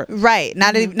support. right,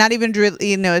 not even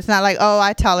you know, it's not like, oh,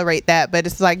 I tolerate that, but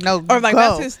it's like, no, Or like go.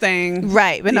 that's his thing.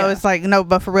 Right, but no, Yeah. it's like, no,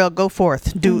 but for real, go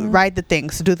forth, ride the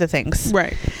things, do the things.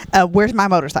 Right. Where's my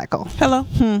motorcycle? Hello.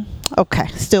 Okay,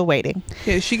 still waiting.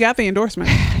 Yeah, she got the endorsement.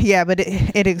 Yeah, but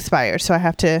it expired, so I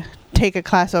have to take a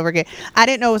class over again. I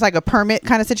didn't know it was like a permit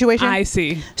kind of situation. I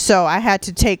see. So I had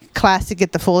to take class to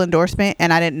get the full endorsement,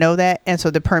 and I didn't know that, and so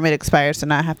the permit expires, so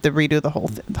now I have to redo the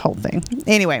whole thing.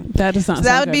 Anyway, That does not. so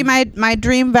that would be my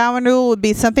dream vow renewal. Would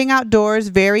be something outdoors,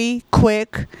 very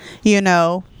quick. You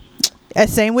know,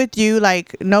 same with you.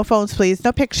 Like, no phones, please,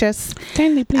 no pictures.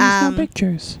 Kindly please no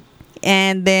pictures.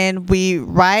 And then we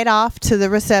ride off to the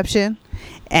reception,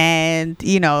 and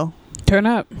you know, Turn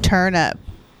up. turn up.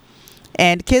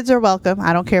 And kids are welcome.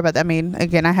 I don't care about that. I mean,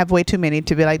 again, I have way too many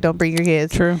to be like, don't bring your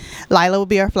kids. True. Lila will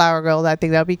be our flower girl. I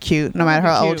think that'll be cute, no matter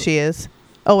That'll be how old cute. she is.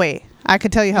 Oh wait, I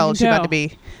can tell you how You old can she's about tell. to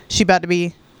be. She's about to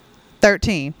be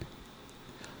 13.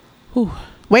 Ooh.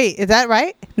 Wait, is that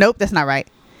right? Nope, that's not right.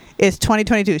 It's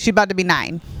 2022. She's about to be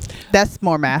 9. That's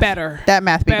more math. Better. That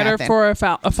math be Better mathin'. for a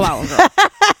flower girl.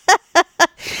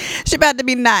 She's about to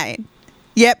be 9.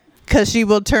 Yep, because she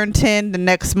will turn 10 the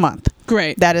next month.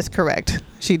 Great. That is correct.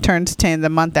 She turns 10 the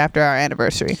month after our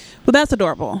anniversary. Well, that's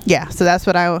adorable. Yeah, so that's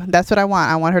what I want.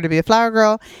 I want her to be a flower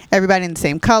girl. Everybody in the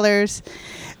same colors.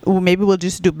 Ooh, maybe we'll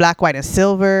just do black, white, and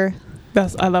silver.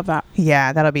 I love that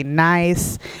Yeah, that'll be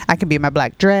nice. I can be in my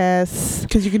black dress.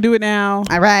 because you can do it now.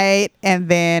 All right, and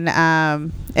then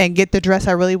and get the dress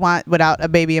I really want without a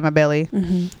baby in my belly,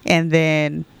 and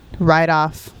then ride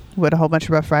off with a whole bunch of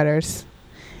Rough Riders,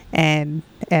 and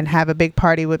have a big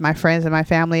party with my friends and my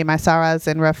family, my Saras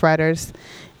and Rough Riders,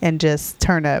 and just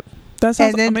turn up. That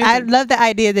sounds And then amazing. I love the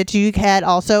idea that you had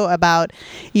also about,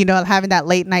 you know, having that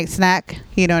late night snack.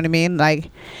 You know what I mean?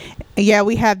 Like, yeah,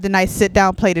 we have the nice sit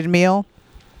down plated meal,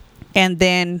 and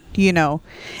then, you know,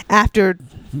 after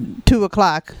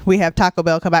 2:00 we have Taco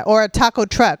Bell come by, or a taco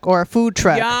truck, or a food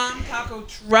truck. Yum taco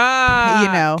truck.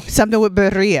 You know, something with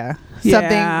birria. Yeah.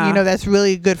 Something, you know, that's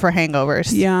really good for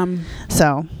hangovers. Yum.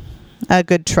 So, a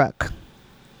good truck.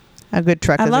 A good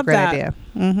truck I is a love great that. idea.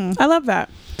 Mm-hmm. I love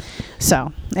that.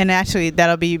 So, and actually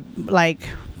that'll be like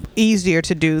easier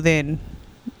to do than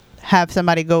have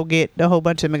somebody go get a whole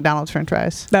bunch of McDonald's french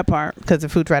fries That part. because the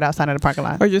food's right outside of the parking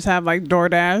lot. Or just have like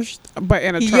DoorDash, but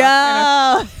in a truck.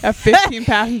 Yo, In a 15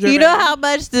 passenger. you know van. how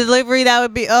much delivery that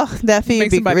would be? Oh, that fee would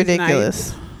Make be somebody's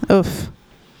ridiculous. Oof.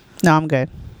 No, I'm good.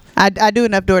 I do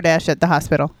enough DoorDash at the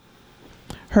hospital.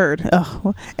 Heard.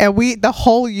 Oh, and the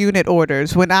whole unit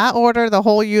orders. When I order, the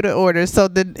whole unit orders. So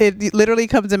it literally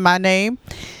comes in my name,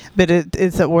 but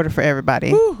it's an order for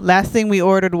everybody. Whew. Last thing we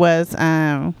ordered was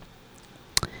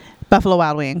Buffalo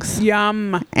Wild Wings,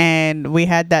 Yum. and we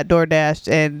had that DoorDash,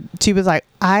 and she was like,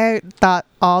 "I thought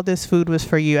all this food was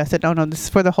for you." I said, "Oh no, this is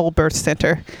for the whole birth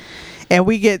center." And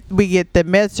we get the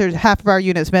med surg, half of our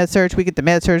units med surg. We get the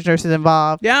med surg nurses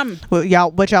involved. Yum. Well,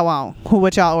 y'all, what y'all want?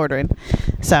 What y'all ordering?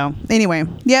 So anyway,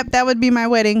 yep, that would be my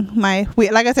wedding.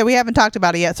 Like I said, we haven't talked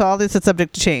about it yet, so all this is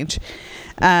subject to change.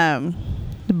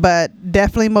 But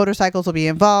definitely motorcycles will be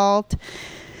involved.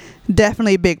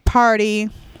 Definitely a big party.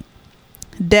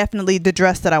 Definitely the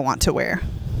dress that I want to wear.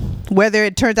 Whether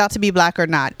it turns out to be black or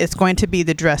not, it's going to be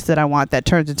the dress that I want that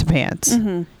turns into pants.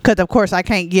 Because, of course, I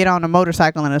can't get on a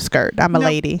motorcycle in a skirt. I'm a Nope.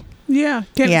 lady. Yeah.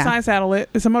 Can't Yeah. side saddle it.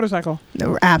 It's a motorcycle.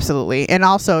 Absolutely. And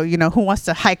also, you know, who wants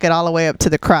to hike it all the way up to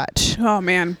the crotch? Oh,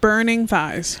 man. Burning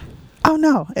thighs. Oh,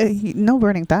 no. No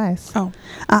burning thighs. Oh.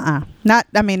 Not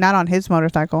on his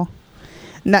motorcycle.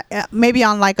 Not, maybe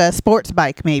on like a sports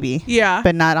bike, maybe. Yeah.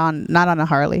 But not on a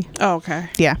Harley. Oh, okay.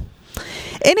 Yeah.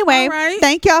 Anyway, All right.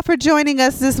 thank y'all for joining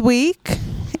us this week.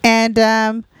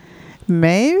 And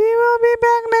Maybe we'll be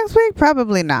back next week.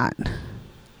 Probably not.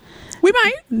 We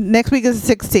might. Next week is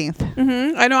the 16th.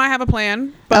 I know I have a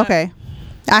plan. But Okay.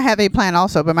 I have a plan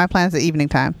also, but my plan's the evening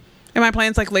time. And my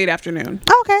plan's like late afternoon.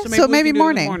 Okay, so we maybe can do it in the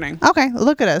morning. morning. Okay,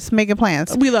 look at us making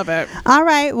plans. We love it. All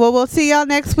right, well, we'll see y'all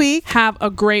next week. Have a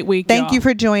great week. Thank y'all. you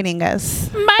for joining us.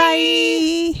 Bye.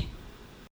 Bye.